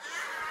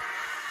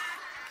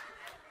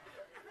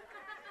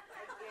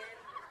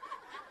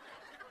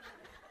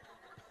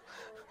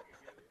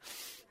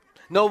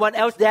 No one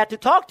else dare to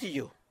talk to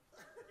you.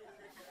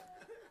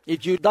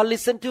 If you don't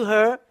listen to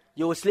her,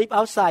 you will sleep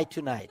outside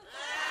tonight.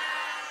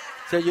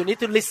 So you need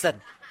to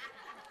listen.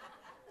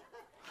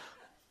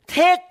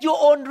 Take your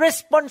own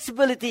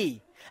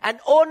responsibility and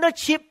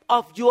ownership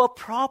of your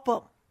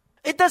problem.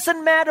 It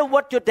doesn't matter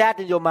what your dad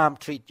and your mom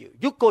treat you.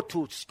 You go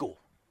to school.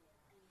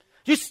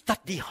 You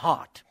study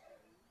hard.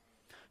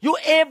 You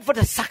aim for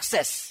the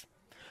success.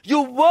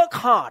 You work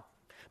hard.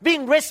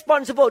 Being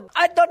responsible.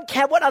 I don't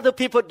care what other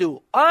people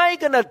do. I'm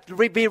going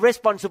to be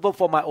responsible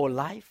for my own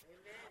life.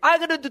 I'm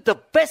going to do the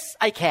best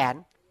I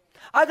can.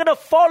 I'm going to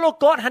follow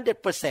God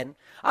 100%.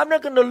 I'm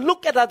not going to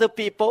look at other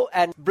people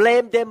and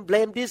blame them,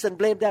 blame this and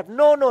blame that.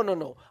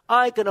 No.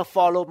 I'm going to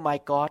follow my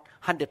God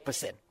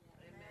 100%.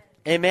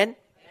 Amen?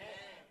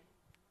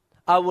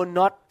 I will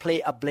not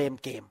play a blame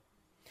game.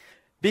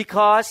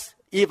 Because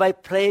if I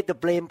play the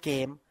blame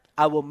game,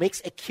 I will make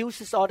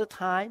excuses all the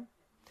time.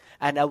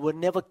 And I will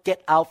never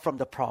get out from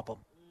the problem.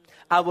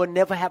 I will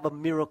never have a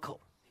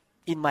miracle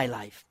in my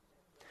life.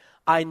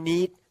 I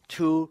need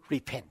to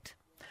repent.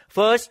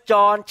 1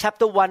 John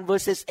chapter 1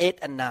 verses 8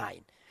 and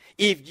 9.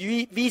 If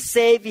we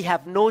say we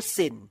have no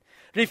sin,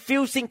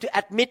 refusing to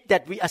admit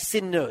that we are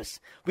sinners,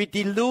 we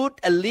delude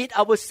and lead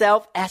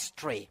ourselves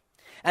astray.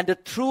 And the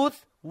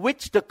truth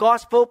which the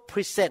gospel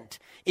presents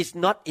is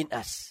not in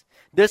us,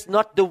 does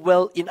not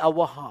dwell in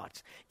our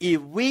hearts.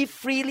 If we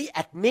freely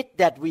admit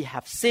that we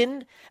have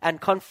sinned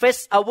and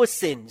confess our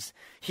sins,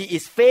 He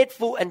is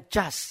faithful and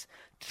just,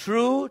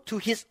 true to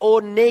His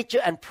own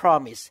nature and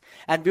promise,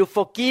 and will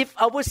forgive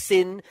our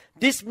sin,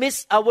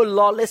 dismiss our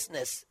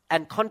lawlessness,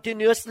 and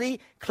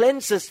continuously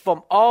cleanse us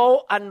from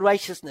all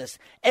unrighteousness,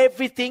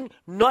 everything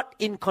not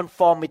in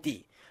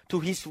conformity to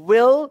His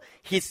will,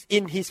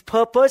 in His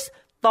purpose,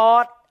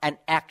 thought, and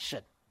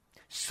action.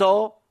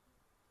 So,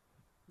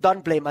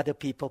 don't blame other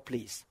people,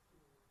 please.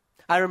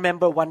 I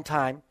remember one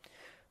time,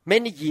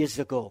 many years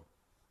ago,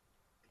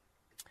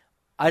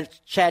 I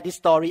share this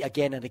story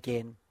again and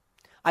again.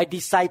 I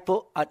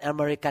discipled an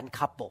American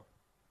couple.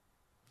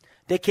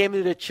 They came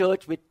to the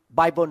church with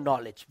Bible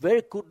knowledge,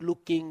 very good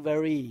looking,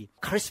 very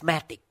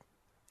charismatic.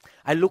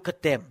 I look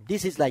at them.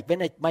 This is like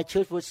when my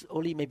church was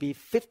only maybe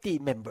 50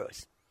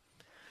 members.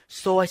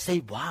 So I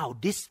say, wow,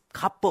 this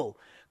couple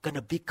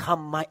gonna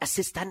become my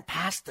assistant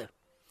pastor.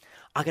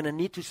 I'm gonna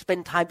need to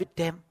spend time with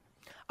them.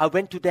 I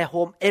went to their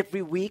home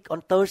every week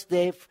on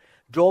Thursday,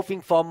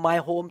 driving from my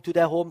home to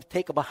their home,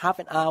 take about half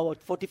an hour,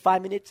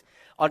 45 minutes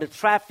on the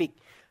traffic,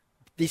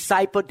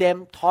 discipled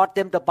them, taught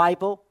them the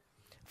Bible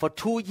for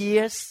 2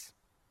 years,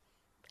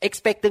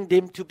 expecting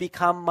them to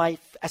become my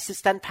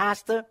assistant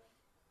pastor.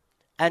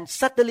 And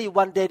suddenly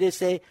one day they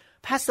say,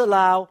 Pastor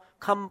Lau,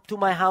 come to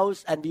my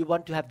house and we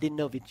want to have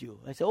dinner with you.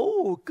 I say,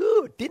 oh,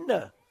 good,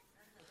 dinner.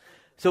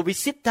 So we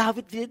sit down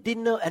with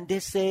dinner and they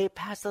say,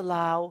 Pastor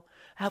Lau,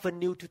 I have a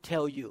news to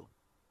tell you.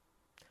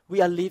 We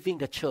are leaving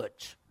the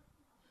church.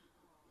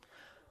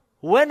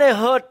 When I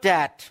heard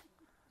that,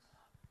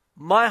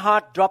 my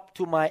heart dropped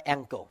to my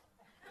ankle.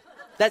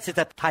 That's a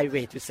Thai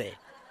way to say.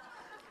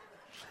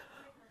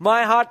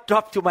 My heart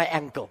dropped to my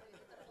ankle.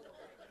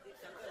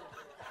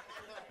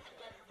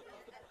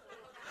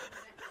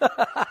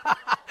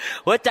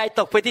หัวใจ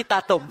ตกไปที่ตา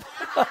ตุ่ม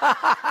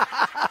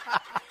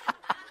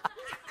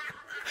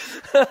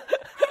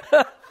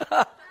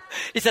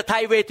It's a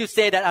Thai way to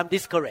say that I'm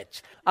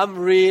discouraged. I'm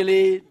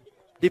really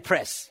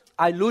depressed.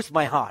 I lose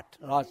my heart.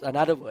 That's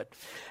another word.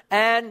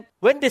 And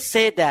when they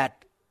say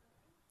that,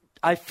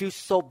 I feel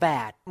so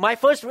bad. My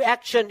first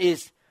reaction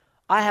is,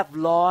 I have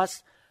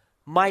lost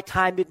my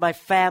time with my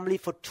family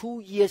for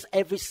 2 years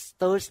every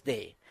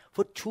Thursday.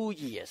 for 2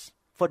 years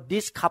for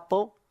this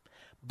couple,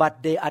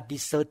 but they are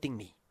deserting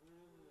me.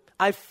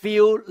 I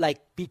feel like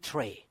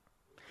betrayed.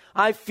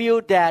 I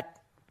feel that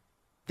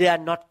they are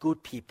not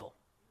good people.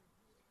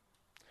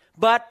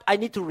 But I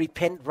need to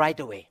repent right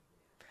away.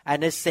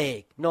 And I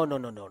say, no.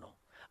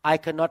 I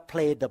cannot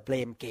play the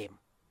blame game.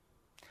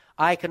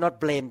 I cannot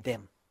blame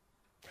them.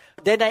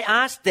 Then I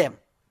ask them,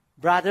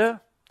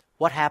 brother,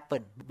 what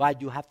happened? Why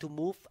you have to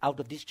move out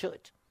of this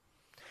church?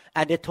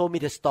 And they told me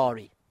the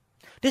story.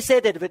 They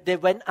said that they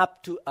went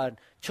up to a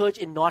church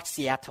in North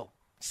Seattle,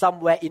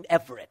 somewhere in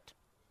Everett.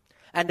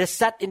 And they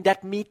sat in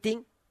that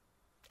meeting,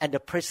 and the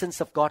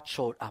presence of God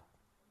showed up.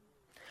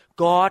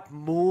 God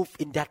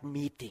moved in that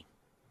meeting,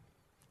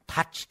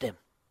 touched them.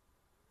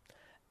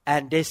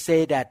 And they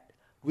say that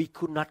we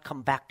could not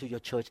come back to your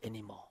church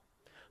anymore.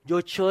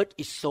 Your church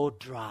is so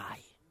dry.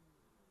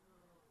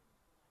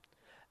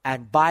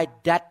 And by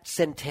that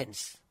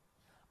sentence,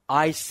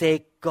 I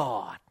say,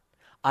 God,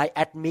 I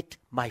admit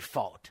my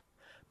fault.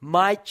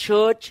 My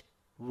church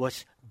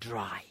was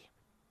dry.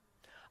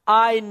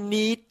 I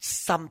need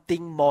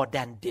something more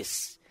than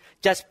this.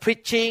 Just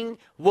preaching,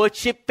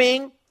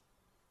 worshiping,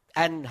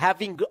 and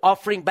having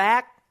offering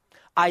back.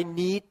 I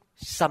need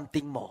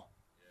something more.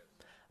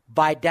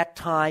 By that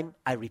time,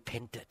 I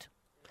repented.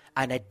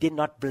 And I did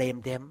not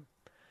blame them.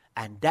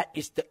 And that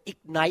is the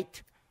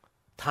ignite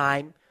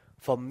time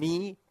for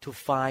me to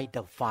find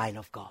the file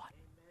of God.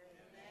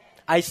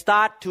 I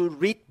start to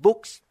read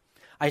books.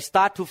 I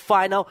start to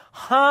find out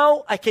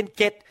how I can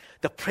get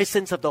the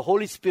presence of the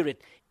Holy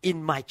Spirit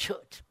in my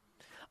church.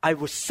 I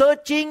was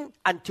searching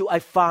until I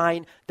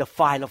find the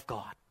file of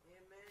God.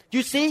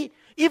 You see,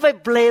 if I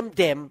blame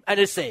them and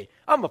I say,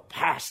 I'm a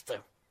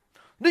pastor.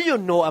 Do you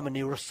know I'm a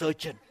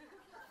neurosurgeon?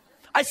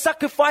 I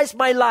sacrificed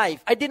my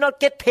life. I did not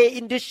get paid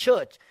in this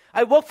church.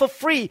 I work for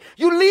free.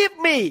 You leave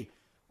me.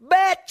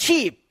 Bad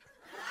cheap.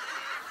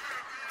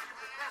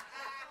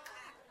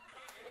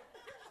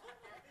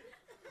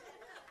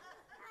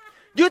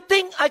 You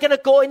think I'm going to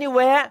go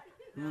anywhere?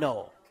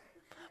 No.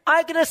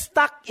 I'm going to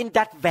stuck in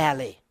that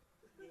valley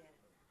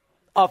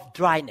of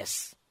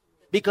dryness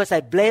because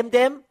I blame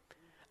them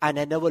and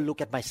I never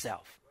look at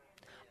myself.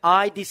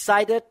 I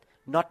decided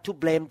not to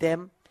blame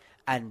them,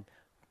 and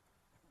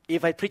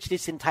if I preach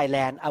this in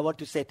Thailand, I want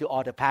to say to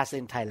all the pastors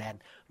in Thailand,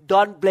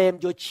 don't blame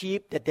your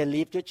sheep that they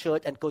leave your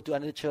church and go to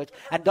another church,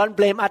 and don't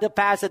blame other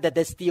pastors that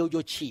they steal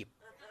your sheep.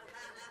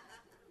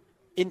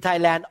 In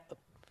Thailand,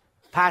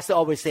 pastor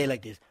always say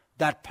like this,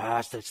 that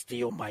pastor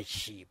steal my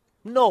sheep.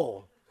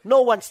 No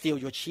one steal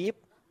your sheep.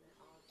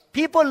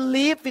 People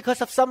leave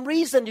because of some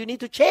reason. You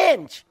need to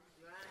change.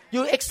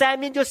 You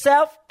examine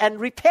yourself and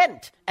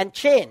repent and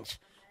change.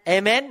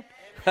 Amen?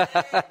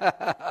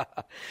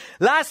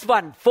 Last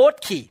one,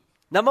 fourth key.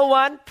 Number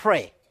 1,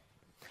 pray.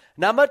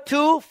 Number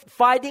 2,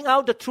 finding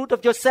out the truth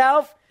of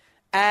yourself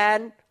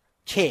and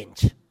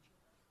change.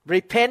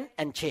 Repent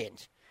and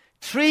change.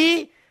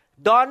 3,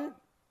 don't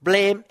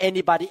blame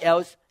anybody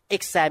else.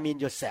 Examine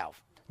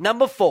yourself.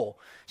 Number 4,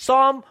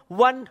 Psalm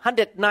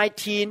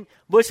 119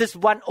 verses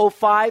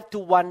 105 to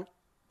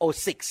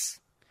 106.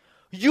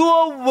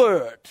 Your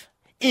word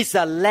is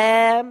a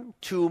lamp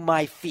to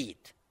my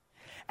feet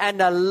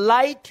and a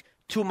light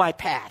to my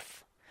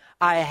path.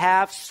 I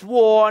have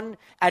sworn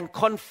and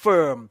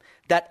confirmed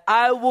that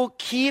I will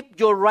keep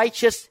your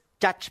righteous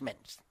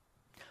judgments.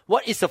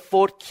 What is the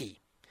fourth key?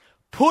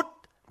 Put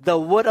the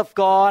word of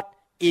God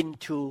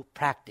into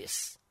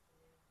practice.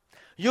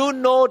 You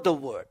know the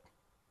word,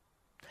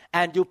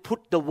 and you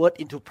put the word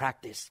into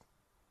practice.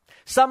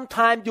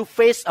 Sometimes you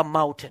face a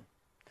mountain.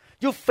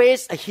 You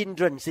face a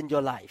hindrance in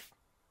your life,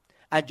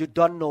 and you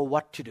don't know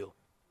what to do.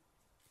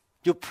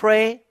 You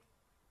pray.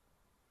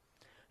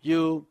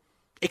 You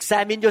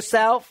examine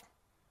yourself.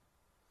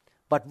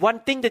 But one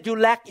thing that you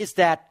lack is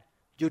that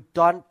you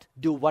don't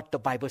do what the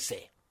Bible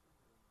says.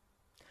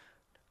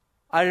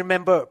 I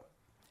remember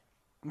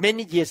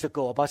many years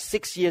ago, about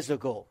 6 years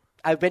ago,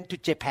 I went to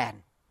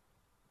Japan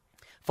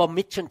for a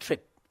mission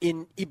trip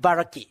in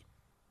Ibaraki.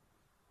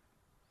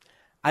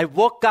 I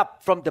woke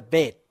up from the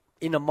bed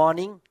in the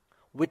morning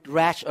with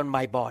rash on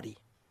my body.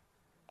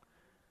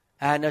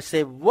 And I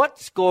said,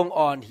 what's going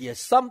on here?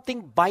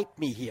 Something bite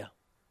me here.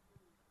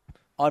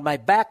 On my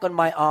back, on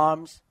my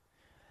arms.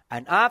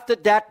 And after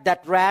that,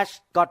 that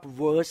rash got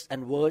worse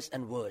and worse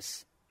and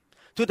worse.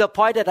 To the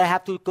point that I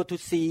have to go to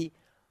see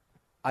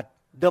a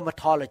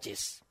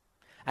dermatologist.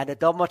 And the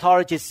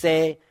dermatologist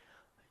say,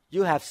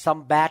 you have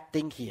some bad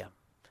thing here.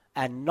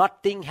 And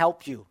nothing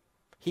helped you.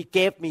 He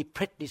gave me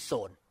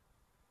prednisone.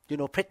 You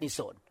know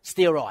prednisone,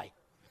 steroid.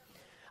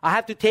 I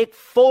have to take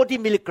 40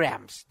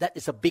 milligrams. That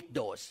is a big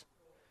dose.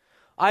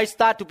 I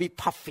start to be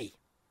puffy.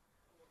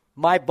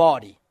 My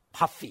body,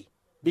 puffy.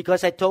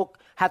 Because I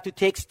have to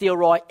take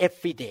steroid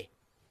every day.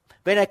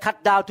 When I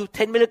cut down to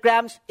 10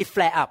 milligrams, it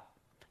flare up.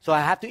 So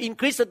I have to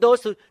increase the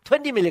dose to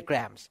 20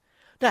 milligrams.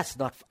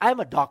 I'm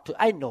a doctor.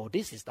 I know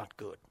this is not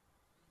good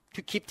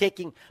to keep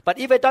taking. But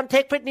if I don't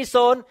take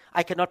prednisone,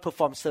 I cannot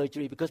perform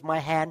surgery because my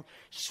hand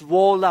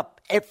swole up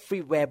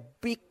everywhere,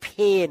 big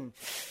pain.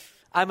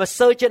 I'm a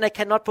surgeon. I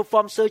cannot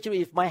perform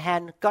surgery if my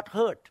hand got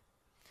hurt.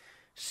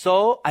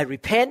 So I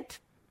repent.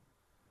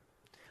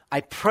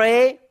 I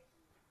pray.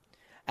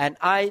 And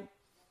I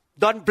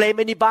don't blame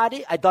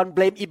anybody. I don't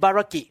blame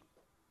Ibaraki.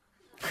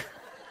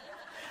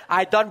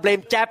 I don't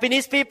blame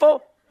Japanese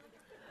people.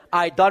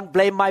 I don't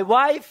blame my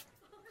wife.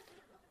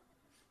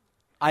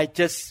 I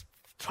just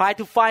try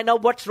to find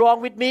out what's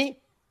wrong with me.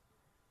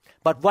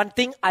 But one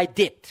thing I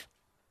did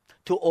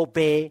to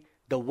obey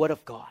the Word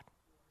of God.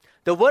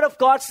 The Word of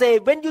God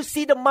says, when you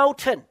see the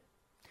mountain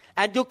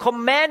and you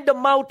command the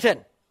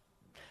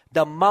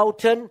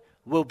mountain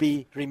will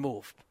be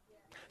removed.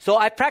 So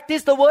I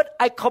practice the Word.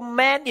 I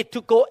command it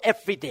to go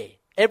every day.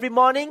 Every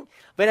morning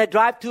when I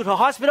drive to the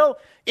hospital,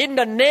 in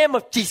the name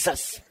of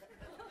Jesus,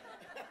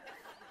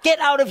 get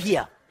out of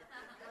here.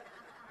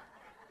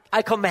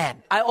 I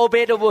command. I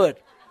obey the Word.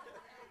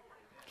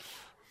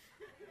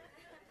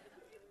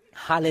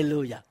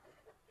 Hallelujah.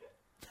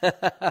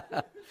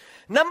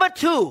 Number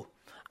 2,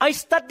 I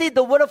studied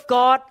the Word of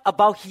God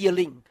about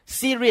healing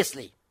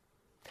seriously.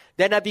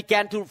 Then I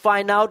began to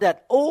find out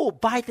that,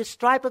 by the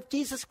stripe of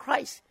Jesus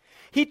Christ,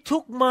 He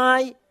took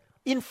my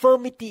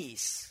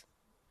infirmities.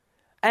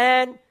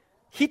 And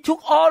He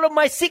took all of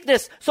my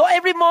sickness. So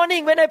every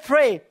morning when I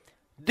pray,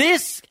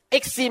 this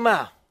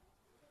eczema,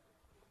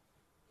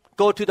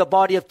 go to the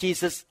body of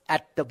Jesus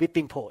at the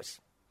whipping post.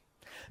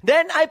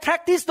 Then I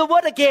practice the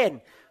Word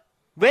again.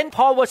 When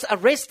Paul was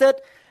arrested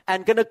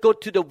and going to go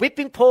to the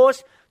whipping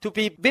post to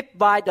be whipped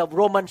by the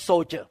Roman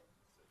soldier.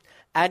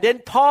 And then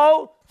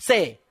Paul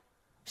say,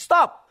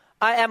 stop,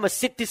 I am a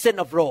citizen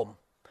of Rome.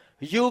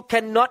 You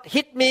cannot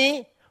hit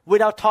me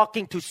without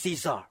talking to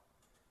Caesar.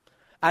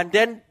 And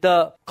then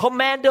the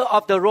commander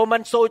of the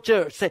Roman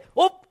soldier say,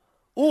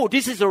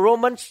 this is a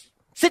Roman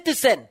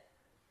citizen.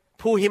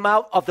 Pull him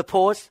out of the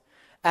post.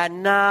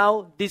 And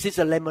now this is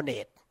a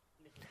lemonade.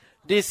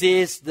 This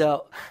is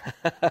the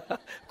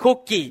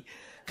cookie.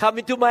 Come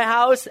into my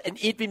house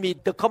and eat with me.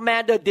 The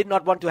commander did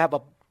not want to have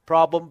a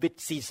problem with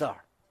Caesar.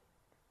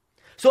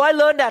 So I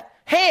learned that,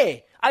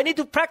 I need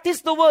to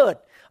practice the Word.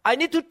 I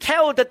need to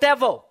tell the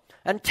devil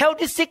and tell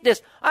this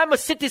sickness, I'm a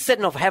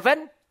citizen of heaven.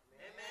 Amen.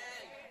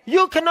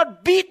 You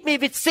cannot beat me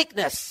with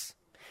sickness.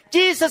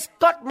 Jesus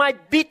got my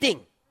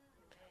beating.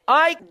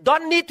 I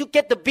don't need to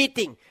get the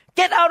beating.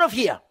 Get out of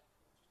here.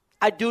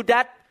 I do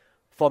that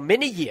for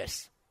many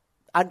years.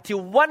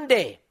 Until one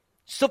day,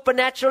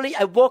 supernaturally,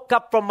 I woke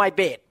up from my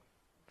bed.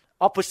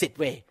 Opposite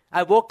way.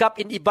 I woke up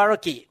in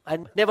Ibaraki. I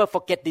never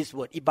forget this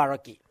word,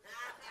 Ibaraki.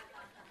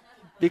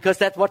 Because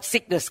that's what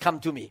sickness come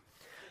to me.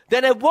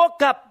 Then I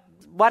woke up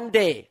one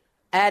day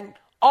and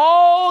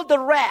all the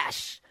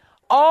rash,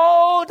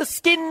 all the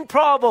skin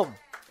problem,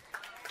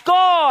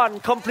 gone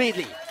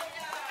completely.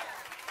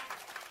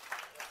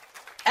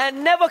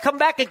 And never come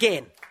back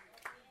again.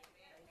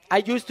 I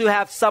used to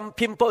have some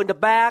pimple in the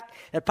back,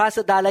 and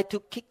Pastor Da like to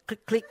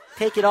click,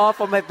 take it off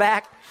on my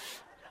back.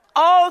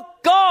 All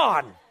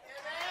gone.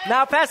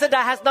 Now Pastor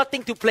Da has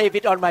nothing to play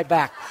with on my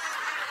back.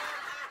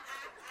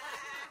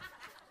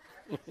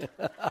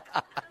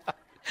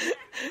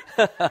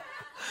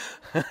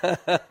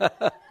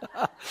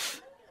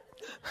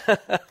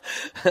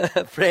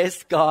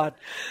 Praise God.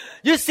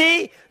 You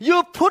see,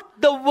 you put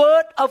the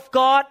Word of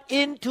God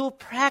into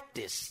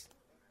practice.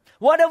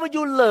 Whatever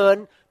you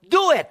learn,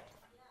 do it.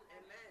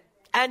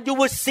 And you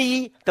will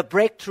see the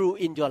breakthrough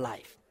in your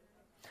life.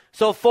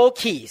 So 4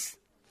 keys.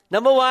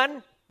 Number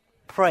 1,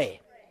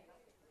 pray.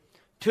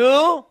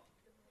 2,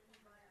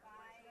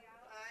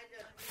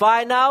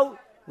 find out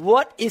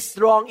what is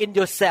wrong in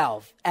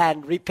yourself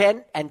and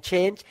repent and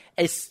change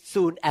as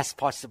soon as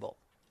possible.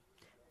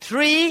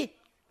 3,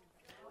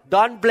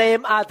 don't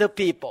blame other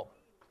people.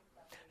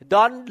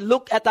 Don't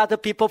look at other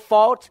people's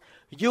faults.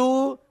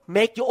 You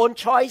make your own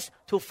choice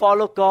to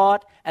follow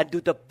God and do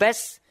the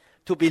best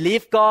to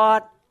believe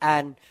God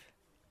and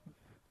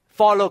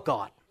follow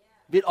God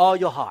with all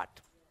your heart.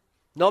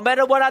 No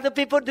matter what other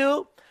people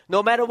do,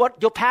 no matter what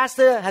your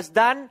pastor has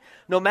done,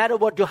 no matter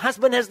what your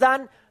husband has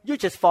done, you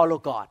just follow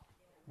God.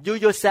 You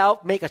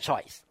yourself make a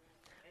choice.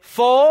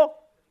 4,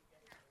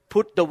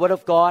 put the Word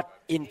of God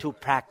into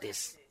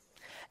practice.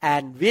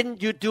 And when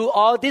you do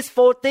all these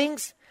 4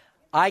 things,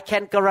 I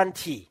can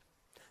guarantee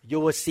you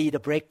will see the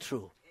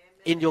breakthrough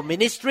in your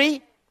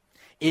ministry,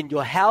 in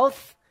your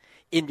health,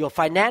 in your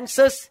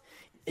finances,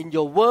 in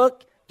your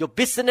work, your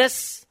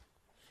business,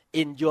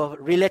 in your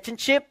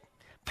relationship,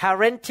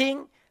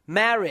 parenting,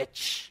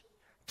 marriage,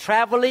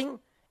 traveling,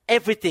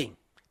 everything.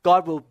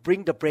 God will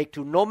bring the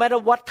breakthrough. No matter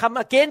what comes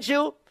against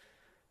you,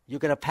 you're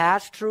going to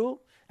pass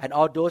through and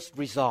all those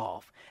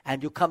resolve.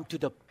 And you come to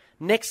the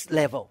next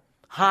level,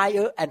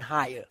 higher and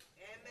higher.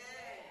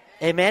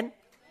 Amen. Amen.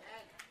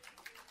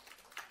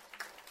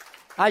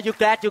 Are you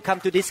glad you come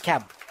to this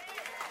camp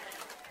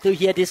to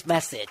hear this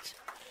message?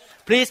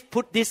 Please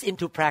put this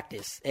into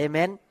practice.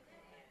 Amen.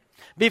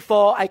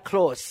 Before I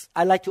close,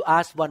 I'd like to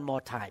ask one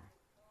more time.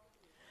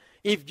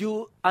 If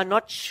you are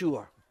not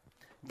sure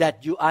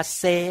that you are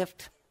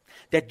saved,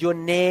 that your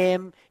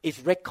name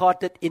is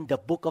recorded in the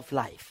book of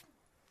life,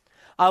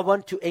 I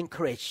want to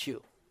encourage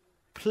you.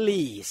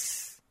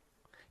 please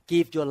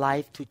give your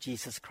life to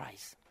Jesus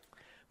Christ.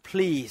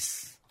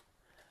 Please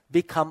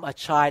become a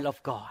child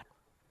of God.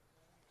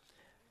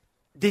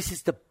 This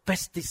is the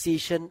best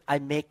decision I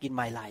make in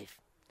my life,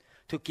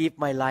 to give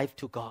my life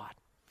to God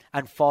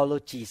and follow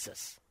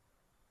Jesus.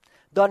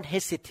 Don't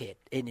hesitate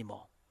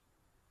anymore.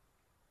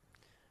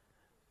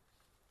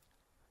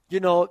 You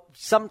know,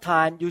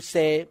 sometimes you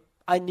say,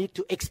 I need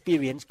to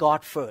experience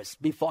God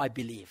first before I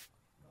believe.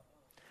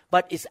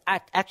 But it's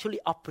actually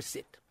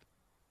opposite.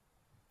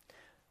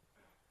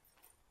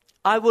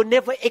 I will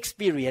never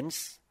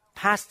experience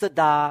Pastor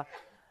Da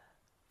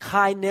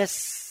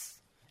kindness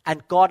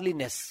and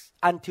godliness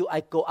until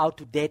I go out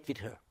to date with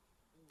her.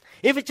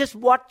 If I just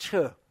watch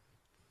her,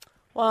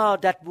 wow,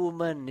 that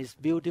woman is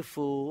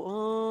beautiful.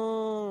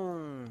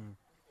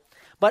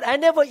 But I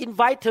never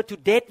invite her to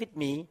date with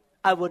me,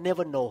 I will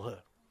never know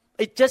her.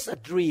 It's just a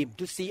dream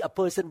to see a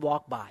person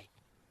walk by.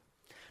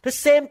 The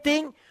same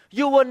thing,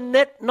 you will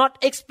not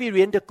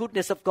experience the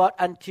goodness of God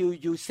until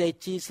you say,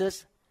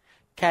 Jesus,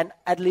 can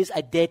at least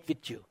I date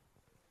with you.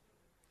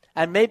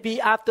 And maybe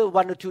after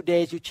 1 or 2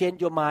 days you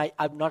change your mind,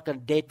 I'm not going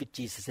to date with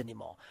Jesus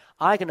anymore.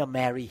 I'm going to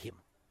marry him.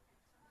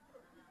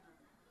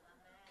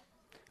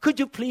 Could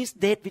you please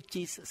date with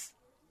Jesus?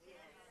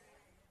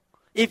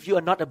 If you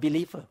are not a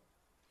believer,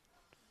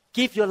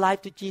 give your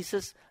life to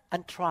Jesus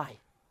and try.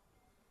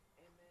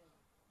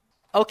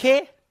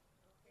 Okay?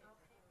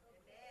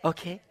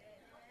 Okay?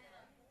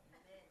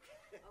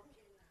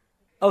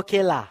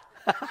 Okay lah.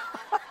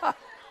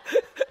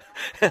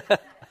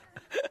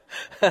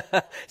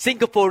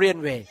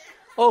 Singaporean way.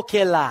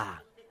 Okay lah.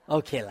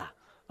 Okay lah.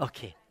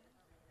 Okay.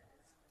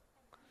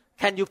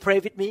 Can you pray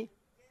with me?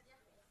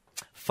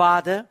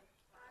 Father,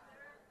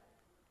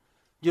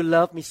 you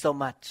love me so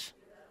much.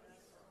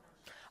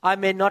 I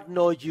may not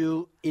know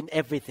you in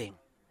everything,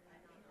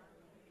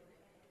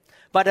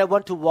 but I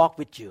want to walk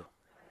with you.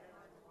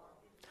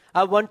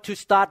 I want to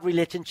start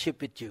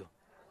relationship with you.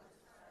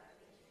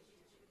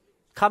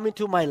 Come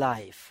into my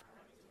life.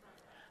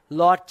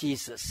 Lord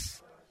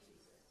Jesus,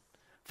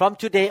 from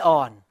today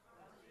on,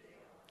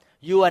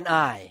 you and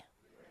I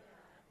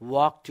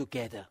walk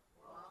together.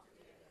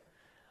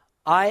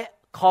 I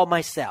call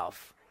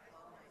myself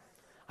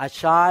a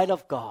child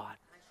of God.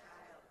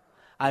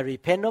 I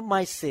repent of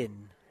my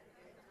sin.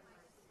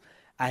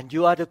 And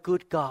you are the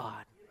good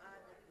God.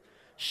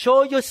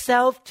 Show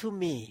yourself to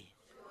me.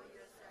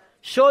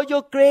 Show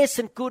your grace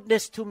and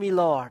goodness to me,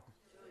 Lord.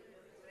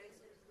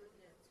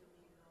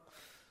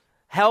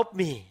 Help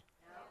me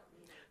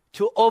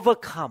to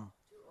overcome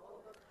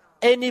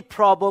any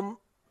problem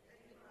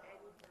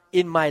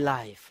in my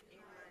life.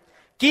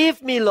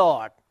 Give me,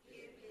 Lord,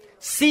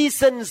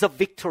 seasons of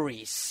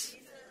victories,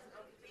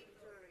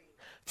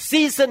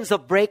 seasons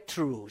of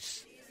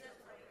breakthroughs.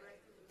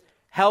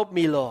 Help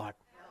me, Lord.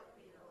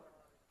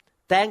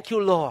 Thank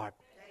you, Lord,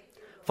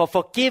 for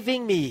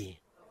forgiving me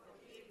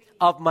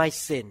of my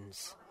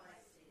sins.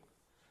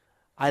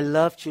 I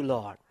love you,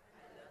 Lord.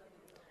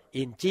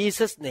 In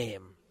Jesus'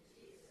 name,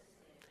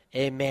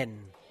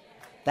 amen.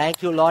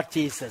 Thank you, Lord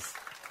Jesus.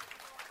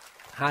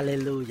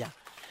 Hallelujah.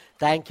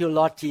 Thank you,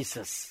 Lord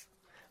Jesus.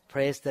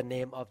 Praise the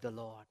name of the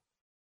Lord.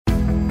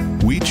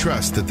 We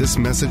trust that this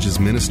message is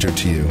ministered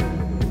to you.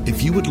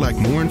 If you would like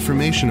more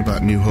information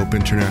about New Hope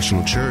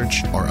International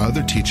Church or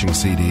other teaching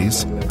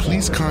CDs,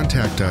 please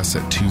contact us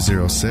at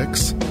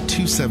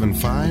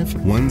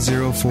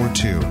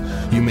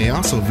 206-275-1042. You may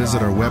also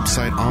visit our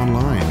website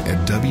online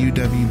at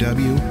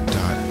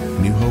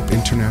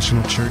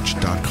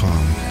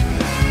www.newhopeinternationalchurch.com.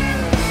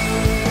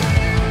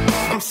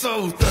 I'm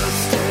so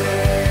thirsty.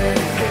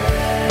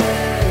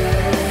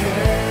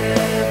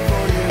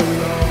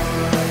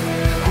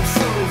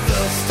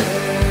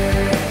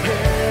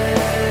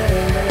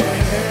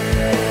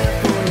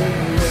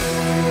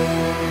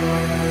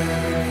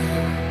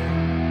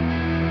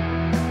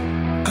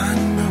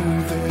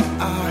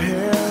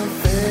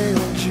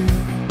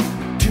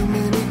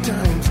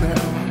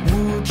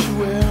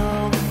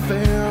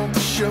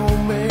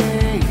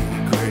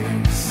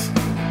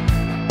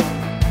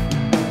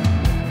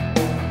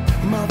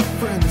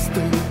 Friends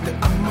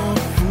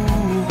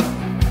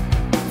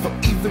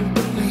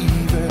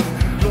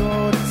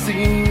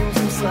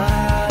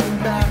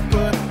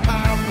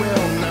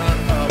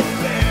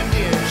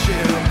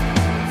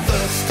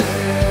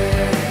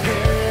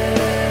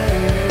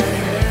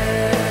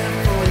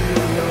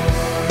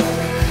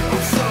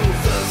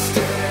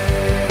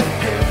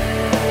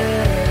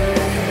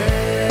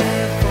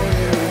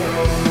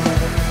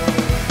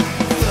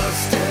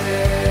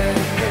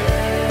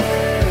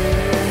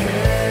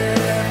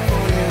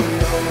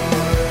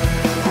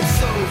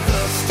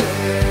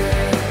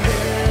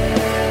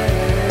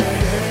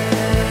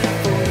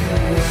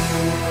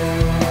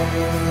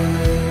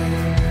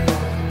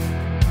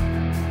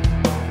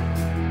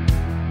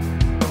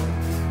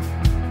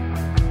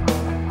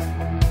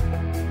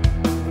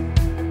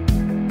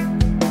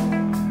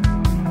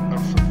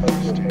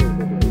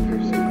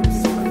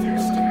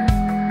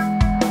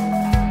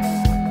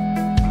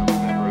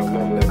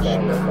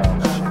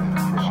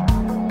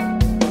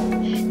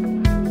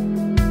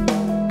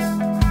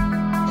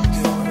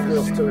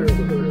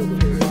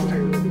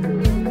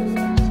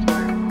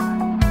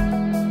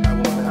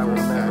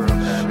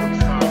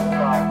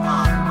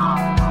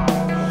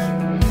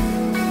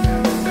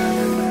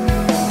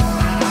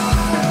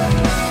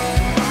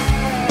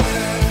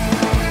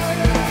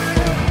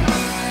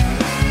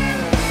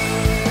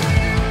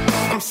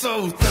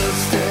so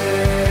thirsty.